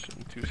 damage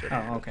in 2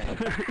 seconds. Oh, okay. I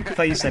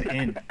thought you said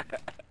in.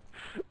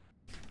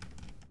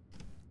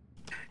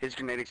 His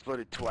grenade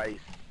exploded twice.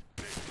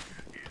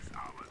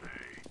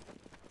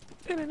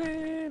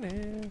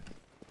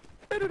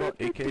 About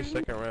AK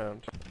second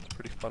round. It's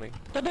pretty funny.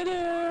 It's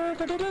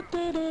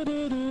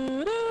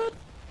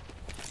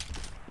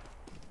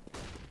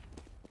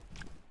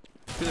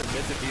either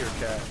mid to B or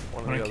cat.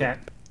 One One or on the cat.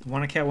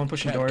 One on cat, one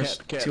pushing doors.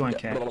 cat, Two on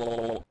cat.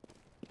 cat.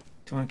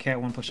 Two on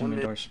cat, one pushing One the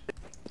mid. doors.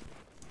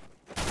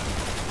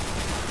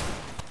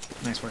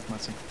 Nice work,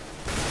 Mutsi.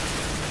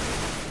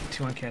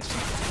 Two on cat,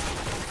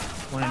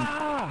 one in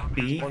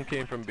B. One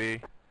came from B.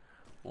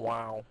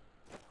 Wow.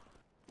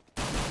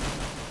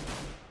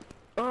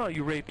 Oh,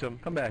 you raped him.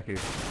 Come back here.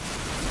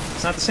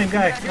 It's not the same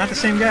guy. Not the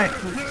same guy.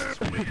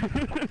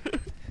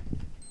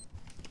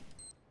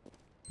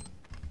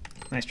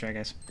 Nice try,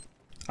 guys.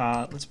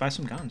 Let's buy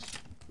some guns.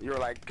 You were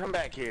like, come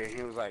back here.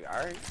 He was like,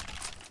 alright.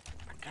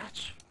 I got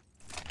you.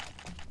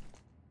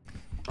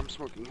 I'm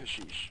smoking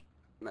hashish.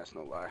 And that's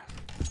no lie.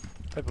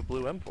 I have a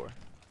blue M4.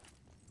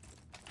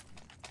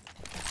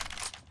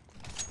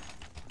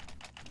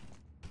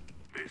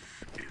 This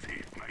is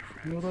it, my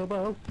friend. You're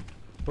about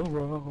to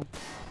roll.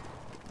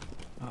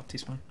 Oh,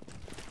 T-spawn.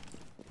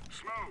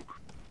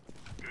 Smoke.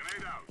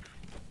 Grenade out.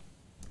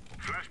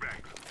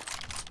 Flashbang.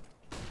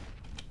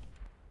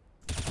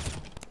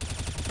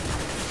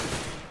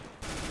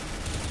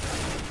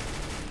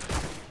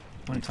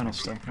 One in tunnels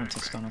still. One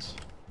takes tunnels.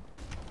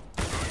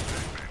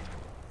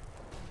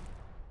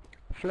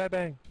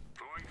 Flabang.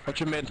 What's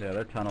your mid? Yeah,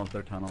 they're tunnels,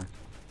 they're tunnels.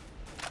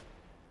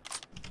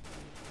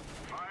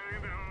 Fire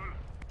in the hole.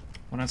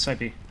 One outside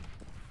B.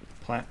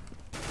 Plat.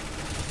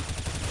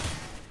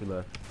 Two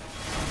left.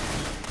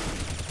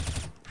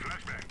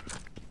 Flashbang.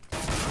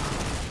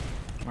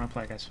 One on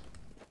plat, guys.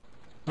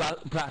 Plat.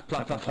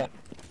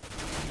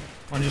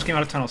 One just came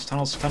out of tunnels.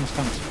 Tunnels. Nice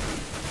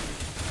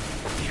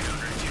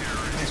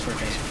work,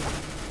 guys.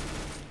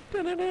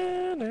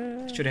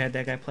 Should have had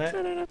that guy plat.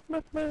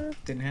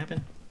 Didn't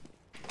happen.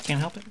 Can't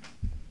help it.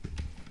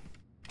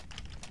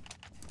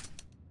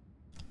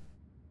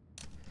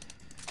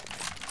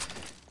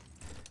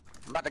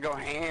 I'm about to go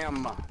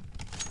ham. About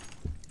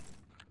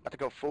to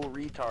go full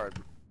retard.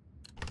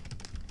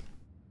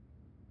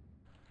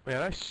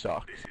 Man, I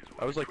suck.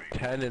 I was like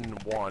 10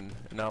 and 1,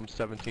 and now I'm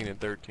 17 and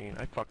 13.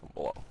 I fucking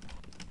blow.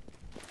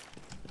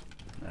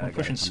 I gotta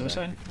pushing come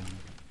suicide? back.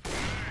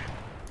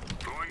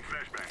 Throwing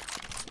flashbang.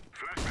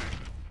 Flashbang.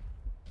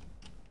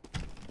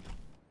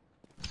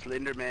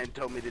 Slender Man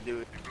told me to do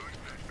it.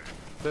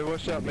 They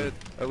watch out mid,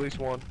 at least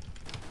one.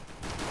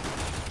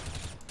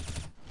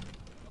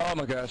 Oh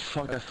my god,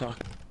 fuck that fuck.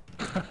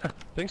 I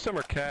think some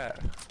are cat.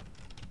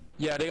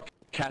 Yeah, they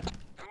cat.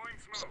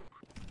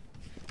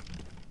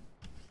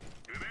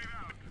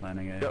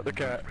 Landing it. Got the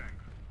cat.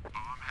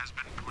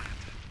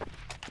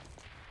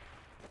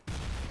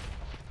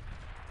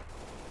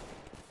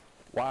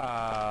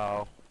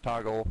 Wow.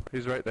 Toggle.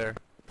 He's right there.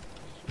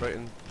 Right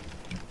in.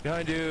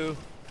 Behind you.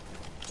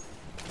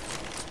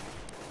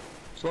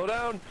 Slow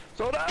down!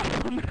 Slow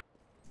down!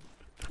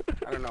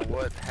 I don't know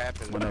what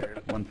happened One there.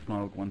 up, one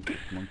smoke, one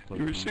close.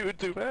 You were shooting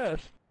too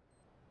fast.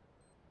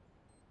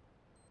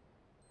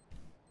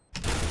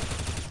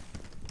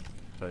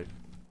 Safe.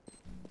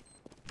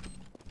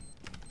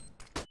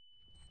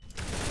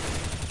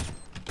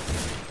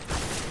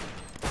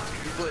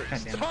 You blitzed.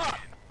 God damn it. Fuck!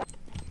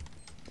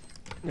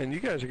 Man, you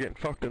guys are getting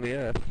fucked in the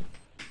ass.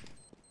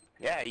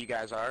 Yeah, you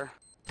guys are.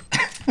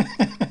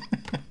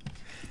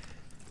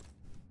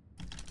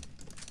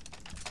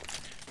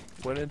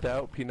 When in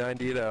doubt,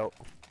 P90 it out.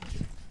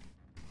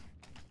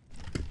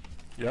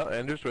 Yeah,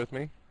 Ender's with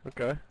me.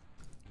 Okay.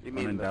 You When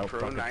mean in the doubt, Pro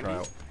fuck a 90?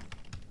 trout.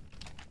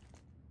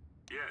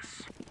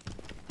 Yes.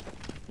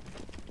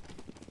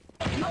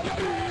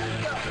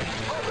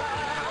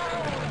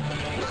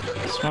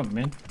 Smoke,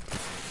 man.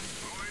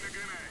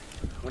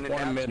 When in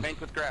One doubt, mid.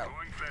 spank with grout.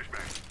 Throwing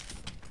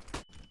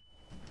flashbang.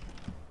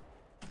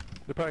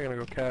 They're probably gonna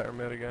go cat or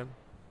mid again.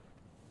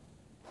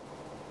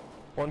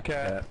 One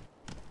cat.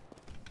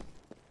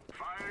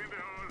 Fire in the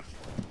hole.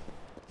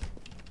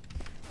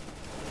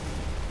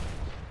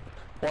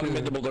 One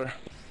mid the boulder.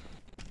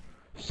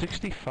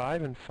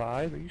 65 and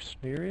 5? Are you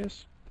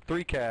serious?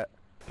 3 cat.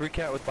 3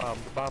 cat with bomb.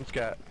 The bomb's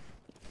cat.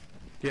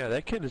 Yeah,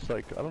 that kid is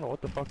like, I don't know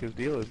what the fuck his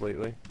deal is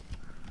lately.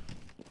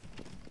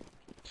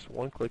 Just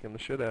one clicking the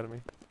shit out of me.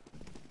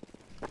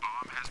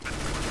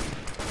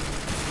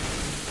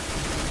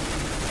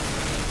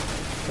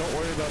 Don't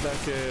worry about that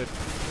kid.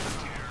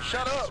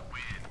 Shut up!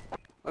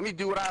 Let me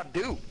do what I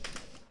do.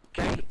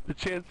 Okay? The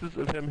chances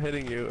of him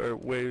hitting you are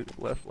way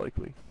less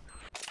likely.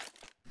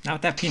 Not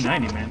with that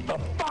P90, man.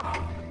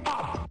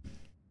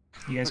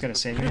 You guys gotta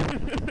save me.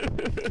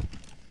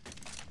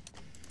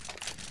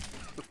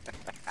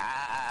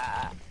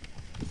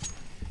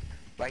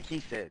 Like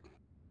he said.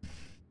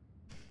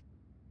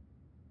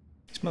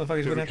 These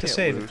motherfuckers Dude, wouldn't we have to can't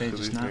save lose if they to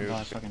just these not noobs.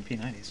 bought fucking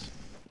P90s.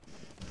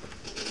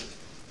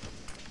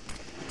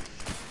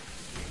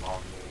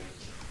 Small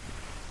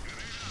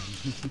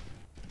news.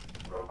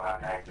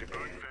 Robot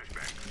activated.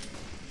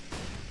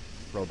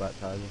 Robot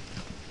toggle.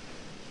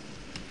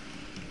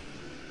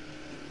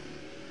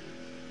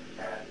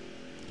 Cat.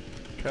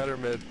 Cat or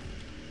mid.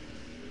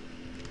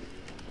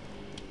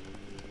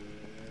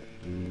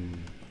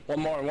 One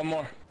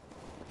more.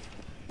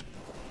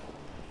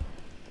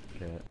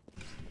 Cat.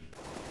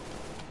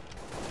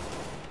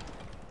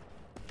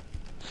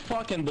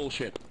 Fucking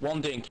bullshit.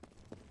 One dink.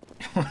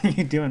 What are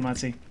you doing,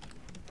 Mutzi?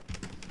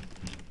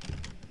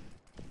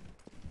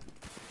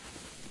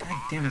 God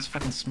damn, it's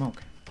fucking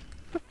smoke.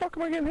 What the fuck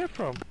am I getting hit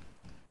from?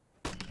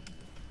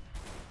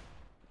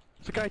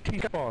 It's a guy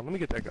T-spawn. Let me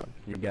get that gun.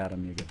 You got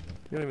him, you got him.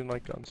 You don't even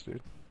like guns,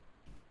 dude.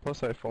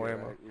 Plus I have full You're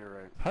ammo. right, you're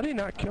right. How do you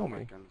not I kill don't me?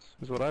 like guns.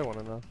 Is what I want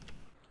to know.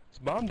 Is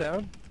bomb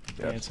down?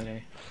 Yeah, Yes. it's an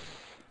A.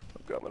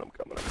 I'm coming.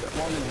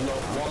 One is low.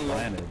 One low.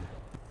 Planted.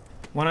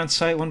 One on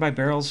site, one by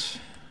barrels.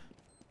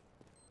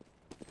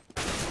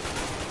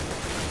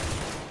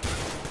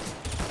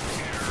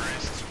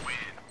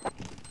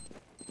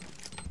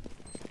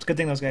 It's a good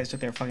thing those guys took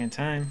their fucking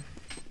time.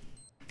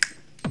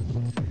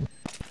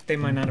 They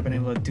might not have been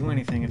able to do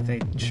anything if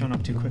they'd shown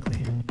up too quickly.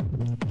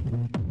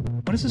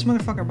 What is this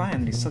motherfucker buying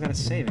that he's still gotta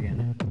save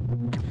again?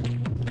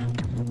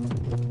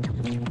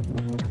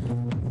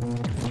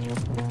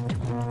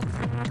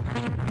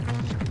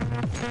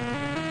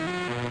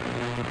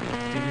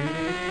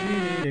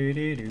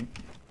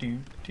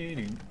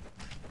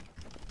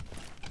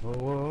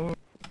 Whoa.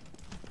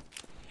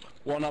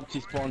 One up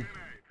T-spawn.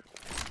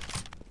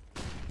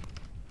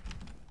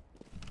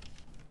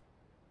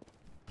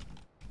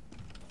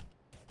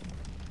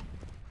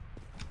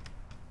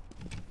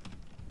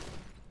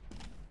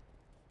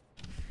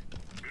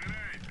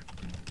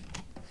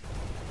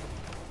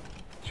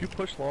 Did you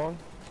push long?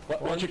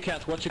 Watch your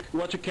cat. Watch your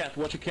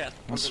cat.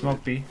 I'll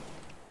smoke B.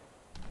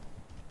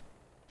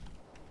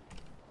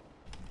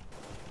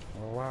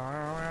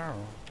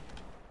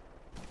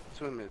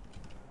 Swim it.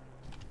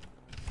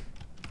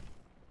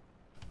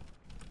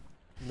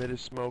 Mid is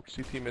smoked.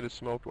 CT mid is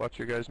smoked. Watch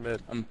your guys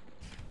mid. There's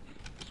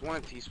one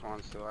at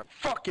T-spawn still. I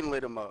fucking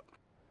lit him up.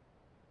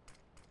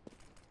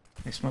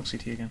 They smoke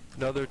CT again.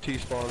 Another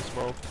T-spawn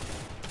smoke.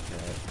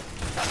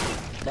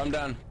 Bomb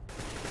down.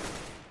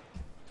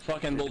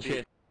 Fucking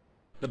bullshit.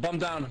 The bomb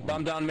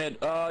down mid.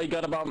 Oh, you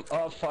got a bomb.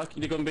 Oh fuck,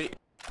 you're gonna be.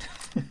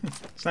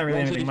 It's not really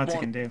One anything city Mutzi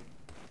spawn. can do.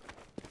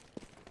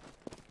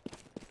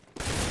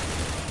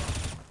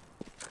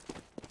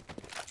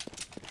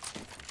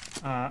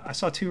 I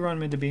saw 2 run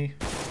mid to B.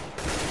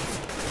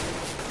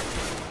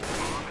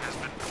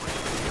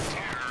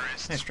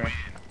 Nice try.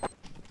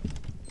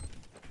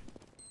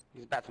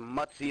 He's about to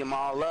mutsy them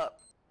all up.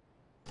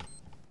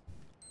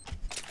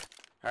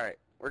 Alright,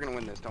 We're gonna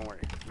win this. Don't worry.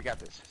 We got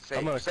this.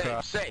 I'm gonna Save.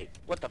 cry. Save.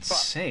 What the fuck?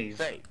 Save?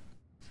 Save.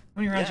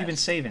 How many rounds you been Yes.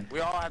 saving? We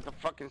all have to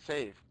fucking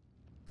save.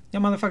 Yo,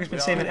 motherfucker's been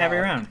We saving all every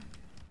have- round.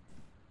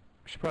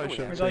 She probably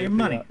shouldn't Where's all say your if he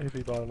money? bought- If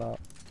he bought it out.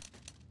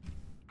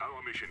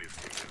 Our mission is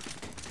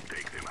simple.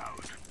 Take them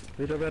out.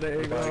 Little bit of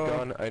I buy a ego.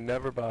 gun, I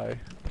never buy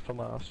the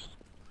FAMAS.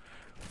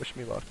 Wish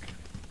me luck.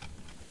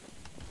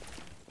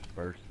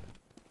 First.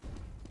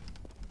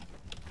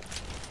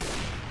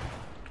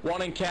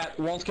 One in cat,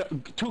 one's cat,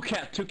 two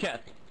cat, two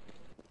cat.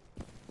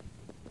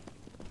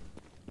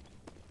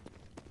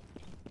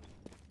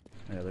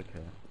 Yeah, look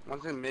at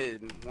One's in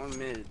mid. One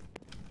mid.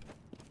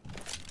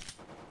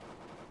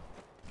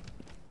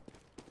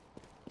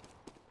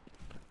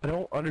 I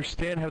don't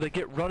understand how they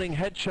get running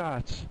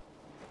headshots.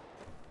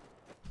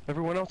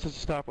 Everyone else has to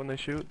stop when they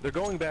shoot. They're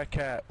going back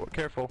cat. Well,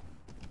 careful.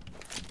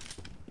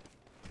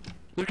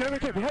 There's a guy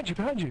right there, behind you,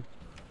 behind you.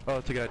 Oh,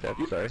 it's a guy dead,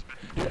 sorry.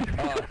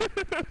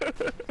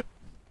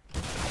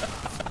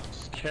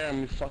 Just carry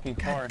me fucking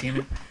God car. damn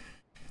it.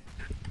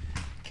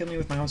 Kill me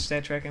with my own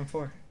stat track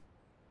M4.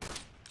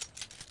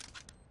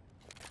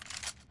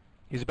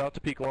 He's about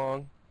to peek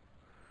long.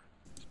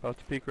 He's about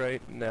to peek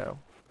right now.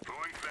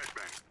 Throwing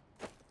flashbang.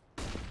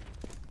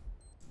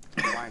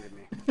 Blinded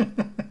me.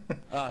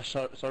 Ah,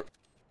 sorry.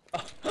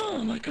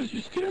 Oh my god,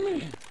 you scared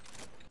me.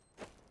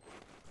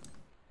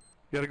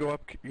 You gotta go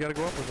up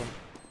with him.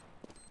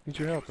 Need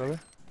your help, brother.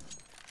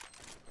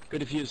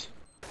 Good defuse.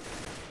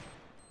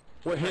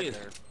 Where he is?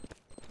 there.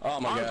 Oh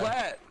my On god.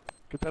 plat.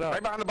 Get that up.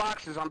 Right behind the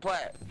boxes on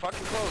plat.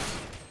 Fucking close.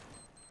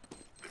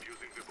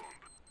 Defusing the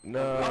bomb.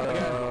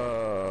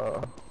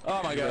 No.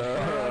 Oh my god.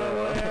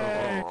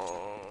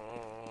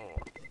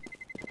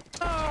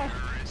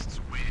 Terrorists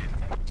win.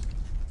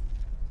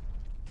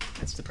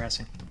 That's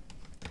depressing.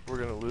 We're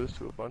gonna lose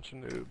to a bunch of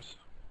noobs.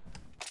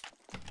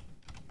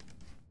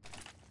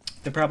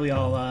 They're probably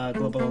all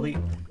global elite.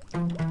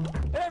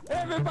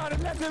 Everybody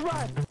left and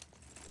right.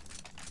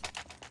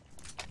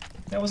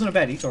 That wasn't a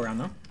bad eco round,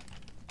 though.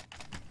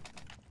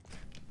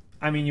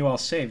 I mean, you all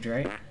saved,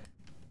 right?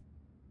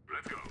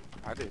 Let's go.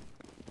 I did.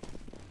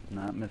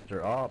 Not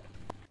Mr. Op.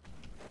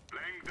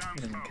 Laying down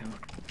It doesn't smoke. count.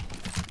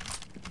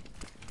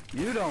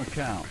 You don't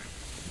count.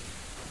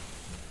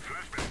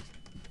 Flashbang.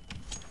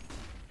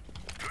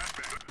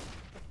 Flashbang.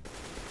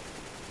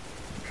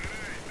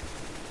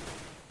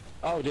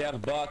 Oh, they have a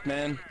bot,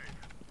 man.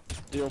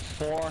 Deal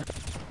 4.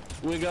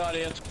 We got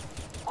it.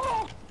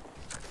 Oh!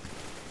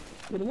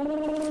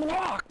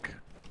 Fuck!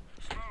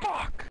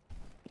 Fuck!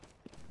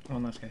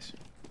 One left, guys.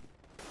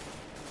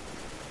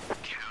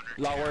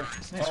 Lower.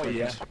 Nice Oh work,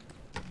 yeah. guys.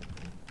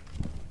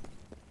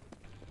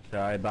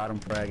 Sorry, bottom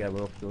frag, I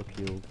will still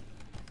kill.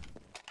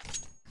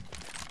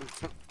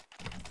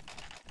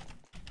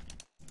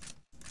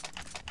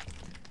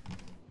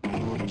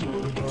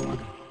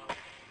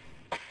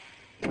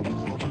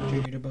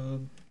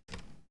 Jitterbug.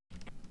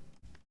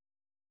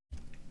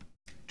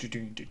 Sick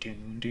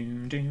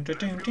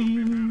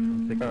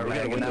Alright, we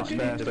gotta win fragging this out.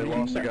 fast. They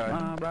lost a guy.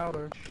 My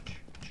router.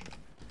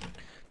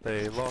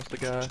 They lost a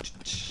guy.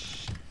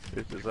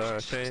 This is our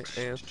chance.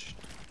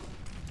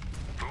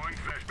 Throwing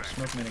flashbang.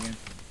 Smoke mid again.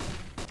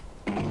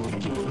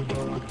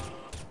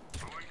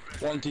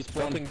 One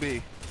teaspoon. Nothing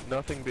B.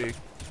 Nothing B.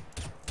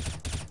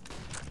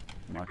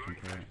 Marking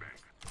cat.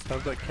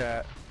 Sounds like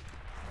cat.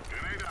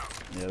 Grenade out.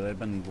 Yeah, they've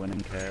been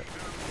winning cat.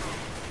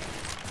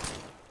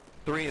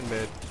 3 in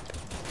mid.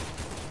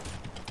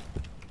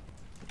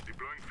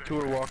 Deploying 2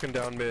 are walking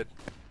down mid.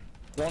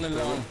 One in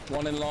long.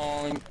 One in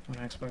long. One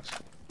Xbox.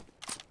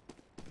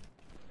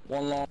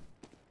 One long.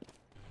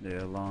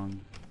 Yeah, long.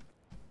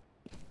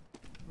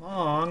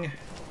 Long.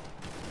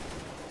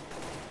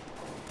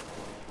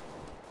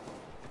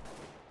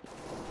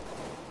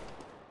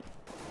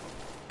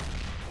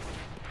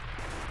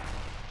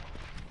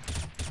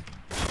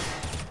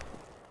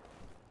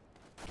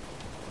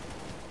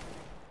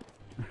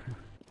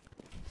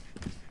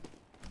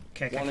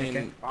 Okay, One okay, okay.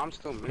 in. I'm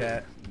still mid.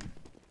 Cat.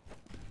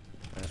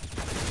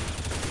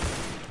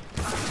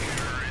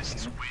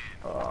 Terrorists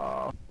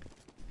win.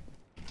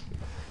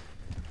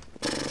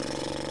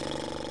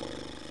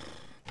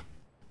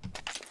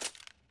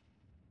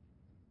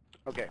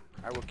 Okay,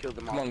 I will kill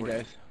them all. Come on, for you.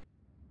 guys.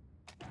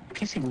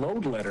 PC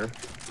load letter?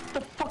 What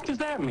the fuck does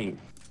that mean?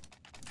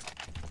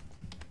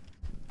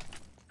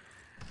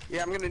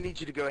 Yeah, I'm gonna need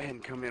you to go ahead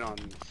and come in on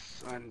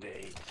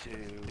Sunday to.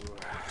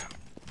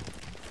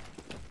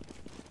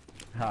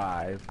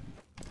 Hive.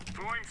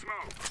 Throwing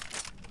smoke.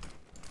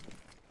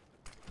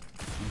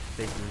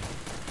 Stickers.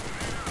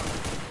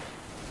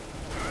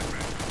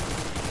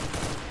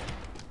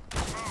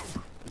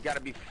 You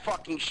gotta be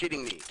fucking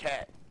shitting me,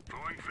 cat.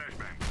 Throwing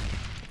flashbang.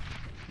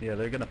 Yeah,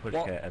 they're gonna push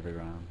What? cat every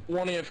round.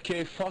 One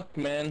AFK. Fuck,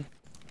 man.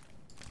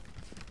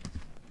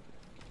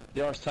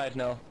 They are side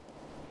now.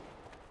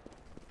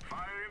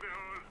 Fire in the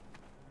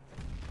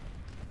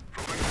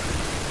hole.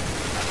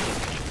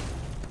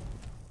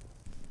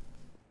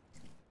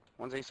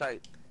 One's A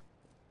site.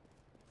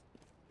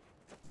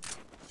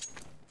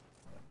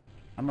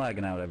 I'm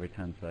lagging out every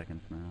 10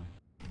 seconds now.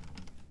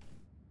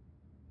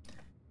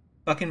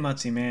 Fucking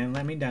Mutsy, man,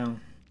 let me down.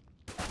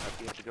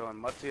 to go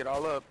and mutsy it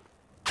all up.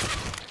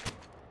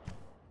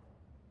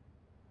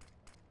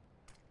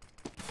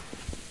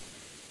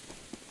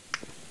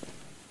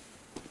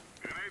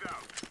 Grenade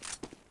out.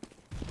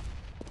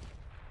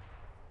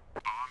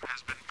 Bomb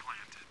has been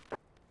planted.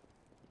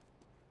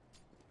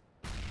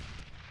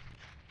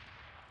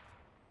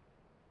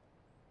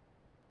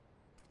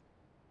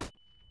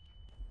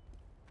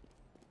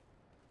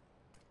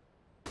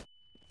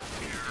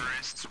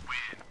 Terrorists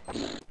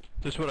win.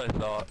 Just what I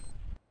thought.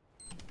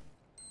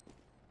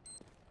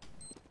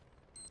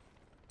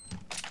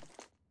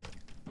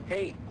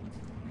 Hey,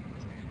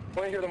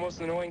 want to hear the most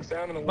annoying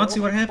sound in the world? Let's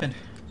see what happened.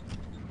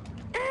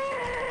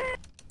 I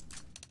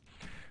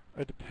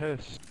had to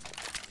piss.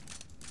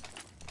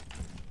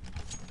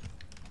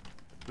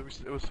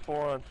 It was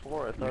 4 on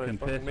 4. I thought can I'd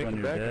fucking piss make when it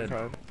you're back in dead.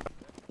 time.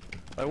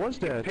 I was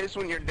dead. Piss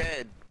when you're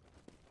dead.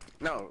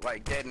 No,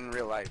 like dead in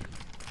real life.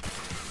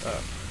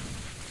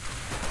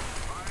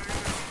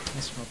 I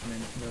smoked him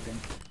in Logan.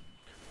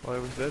 Well, I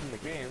was dead in the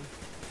game.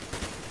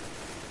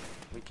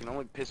 We can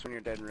only piss when you're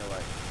dead in real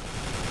life.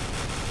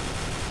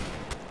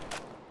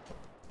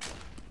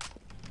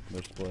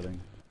 They're splitting.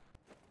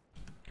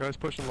 Guys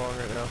pushing long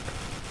right now.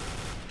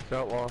 It's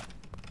outlaw.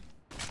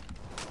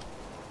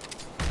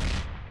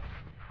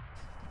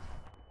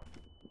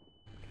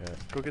 Okay.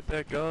 Go get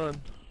that gun.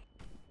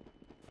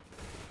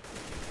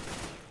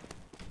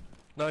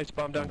 Nice,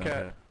 bomb down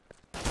cat.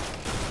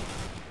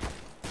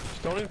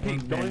 Just don't even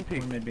peek, don't even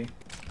peek. One mid B.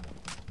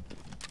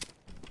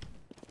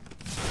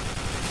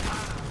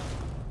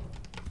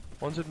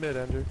 One's at mid,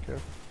 Ender.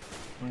 Okay.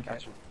 Okay.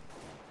 Gotcha.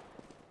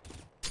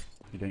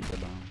 You didn't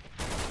get down.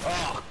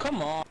 Oh,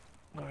 come on.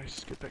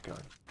 Nice, get that gun.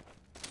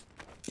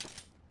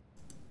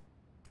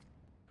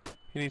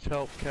 He needs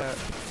help, cat.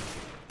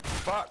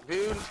 Fuck,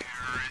 dude.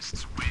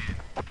 Terrorists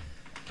win.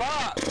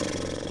 Fuck!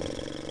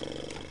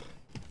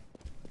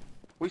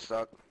 We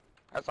suck.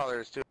 That's all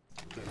there is to it.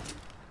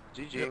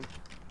 GG. Yep.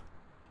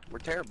 We're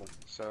terrible,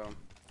 so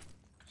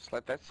just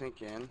let that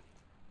sink in.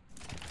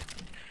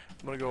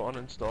 I'm gonna go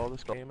uninstall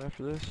this game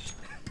after this.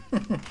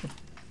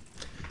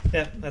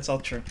 Yeah, that's all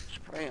true.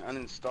 Should probably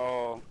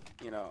uninstall,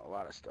 you know, a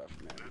lot of stuff,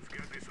 man. Let's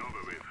get this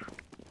over with.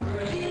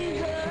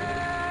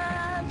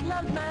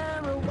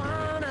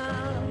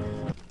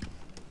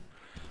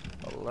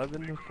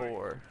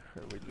 11-4,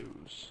 and we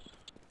lose.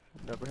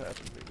 Never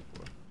happened to me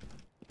before.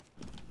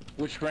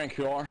 Which rank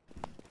you are?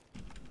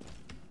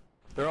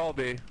 They're all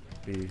B.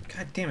 B.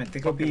 God damn it, they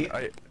go B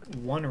I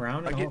one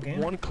round in the whole get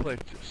game? one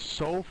clicked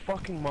so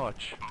fucking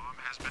much. Bomb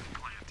has been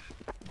planted.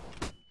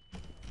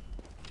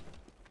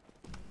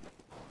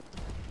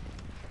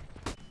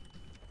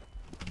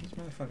 These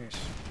motherfuckers.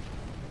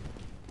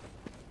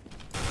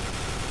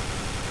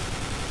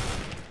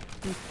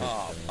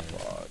 Oh,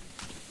 fuck.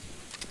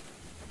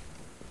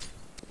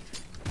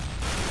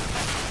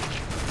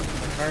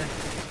 Hard.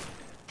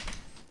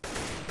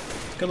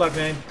 Good luck,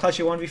 man. Clutch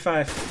you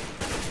 1v5.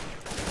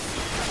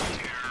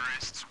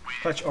 Terrorists win.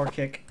 Clutch or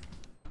kick.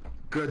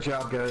 Good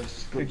job,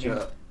 guys. Good game.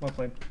 job. Well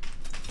played.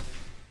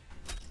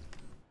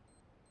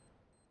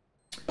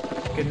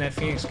 Good in that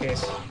Phoenix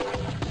case.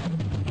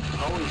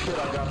 Holy shit,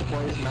 I got to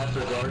play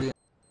Master Guardian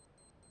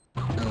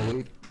in the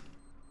league.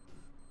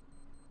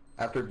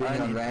 After being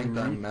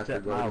unranked on Master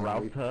Reset my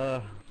Guardian Elite.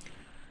 router.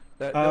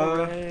 That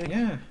no rank.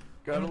 Yeah.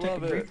 Gotta I'm gonna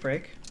love take a brief it.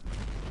 break.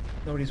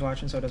 Nobody's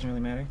watching, so it doesn't really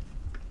matter.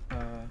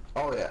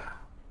 Oh yeah.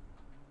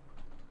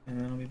 And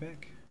then I'll be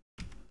back.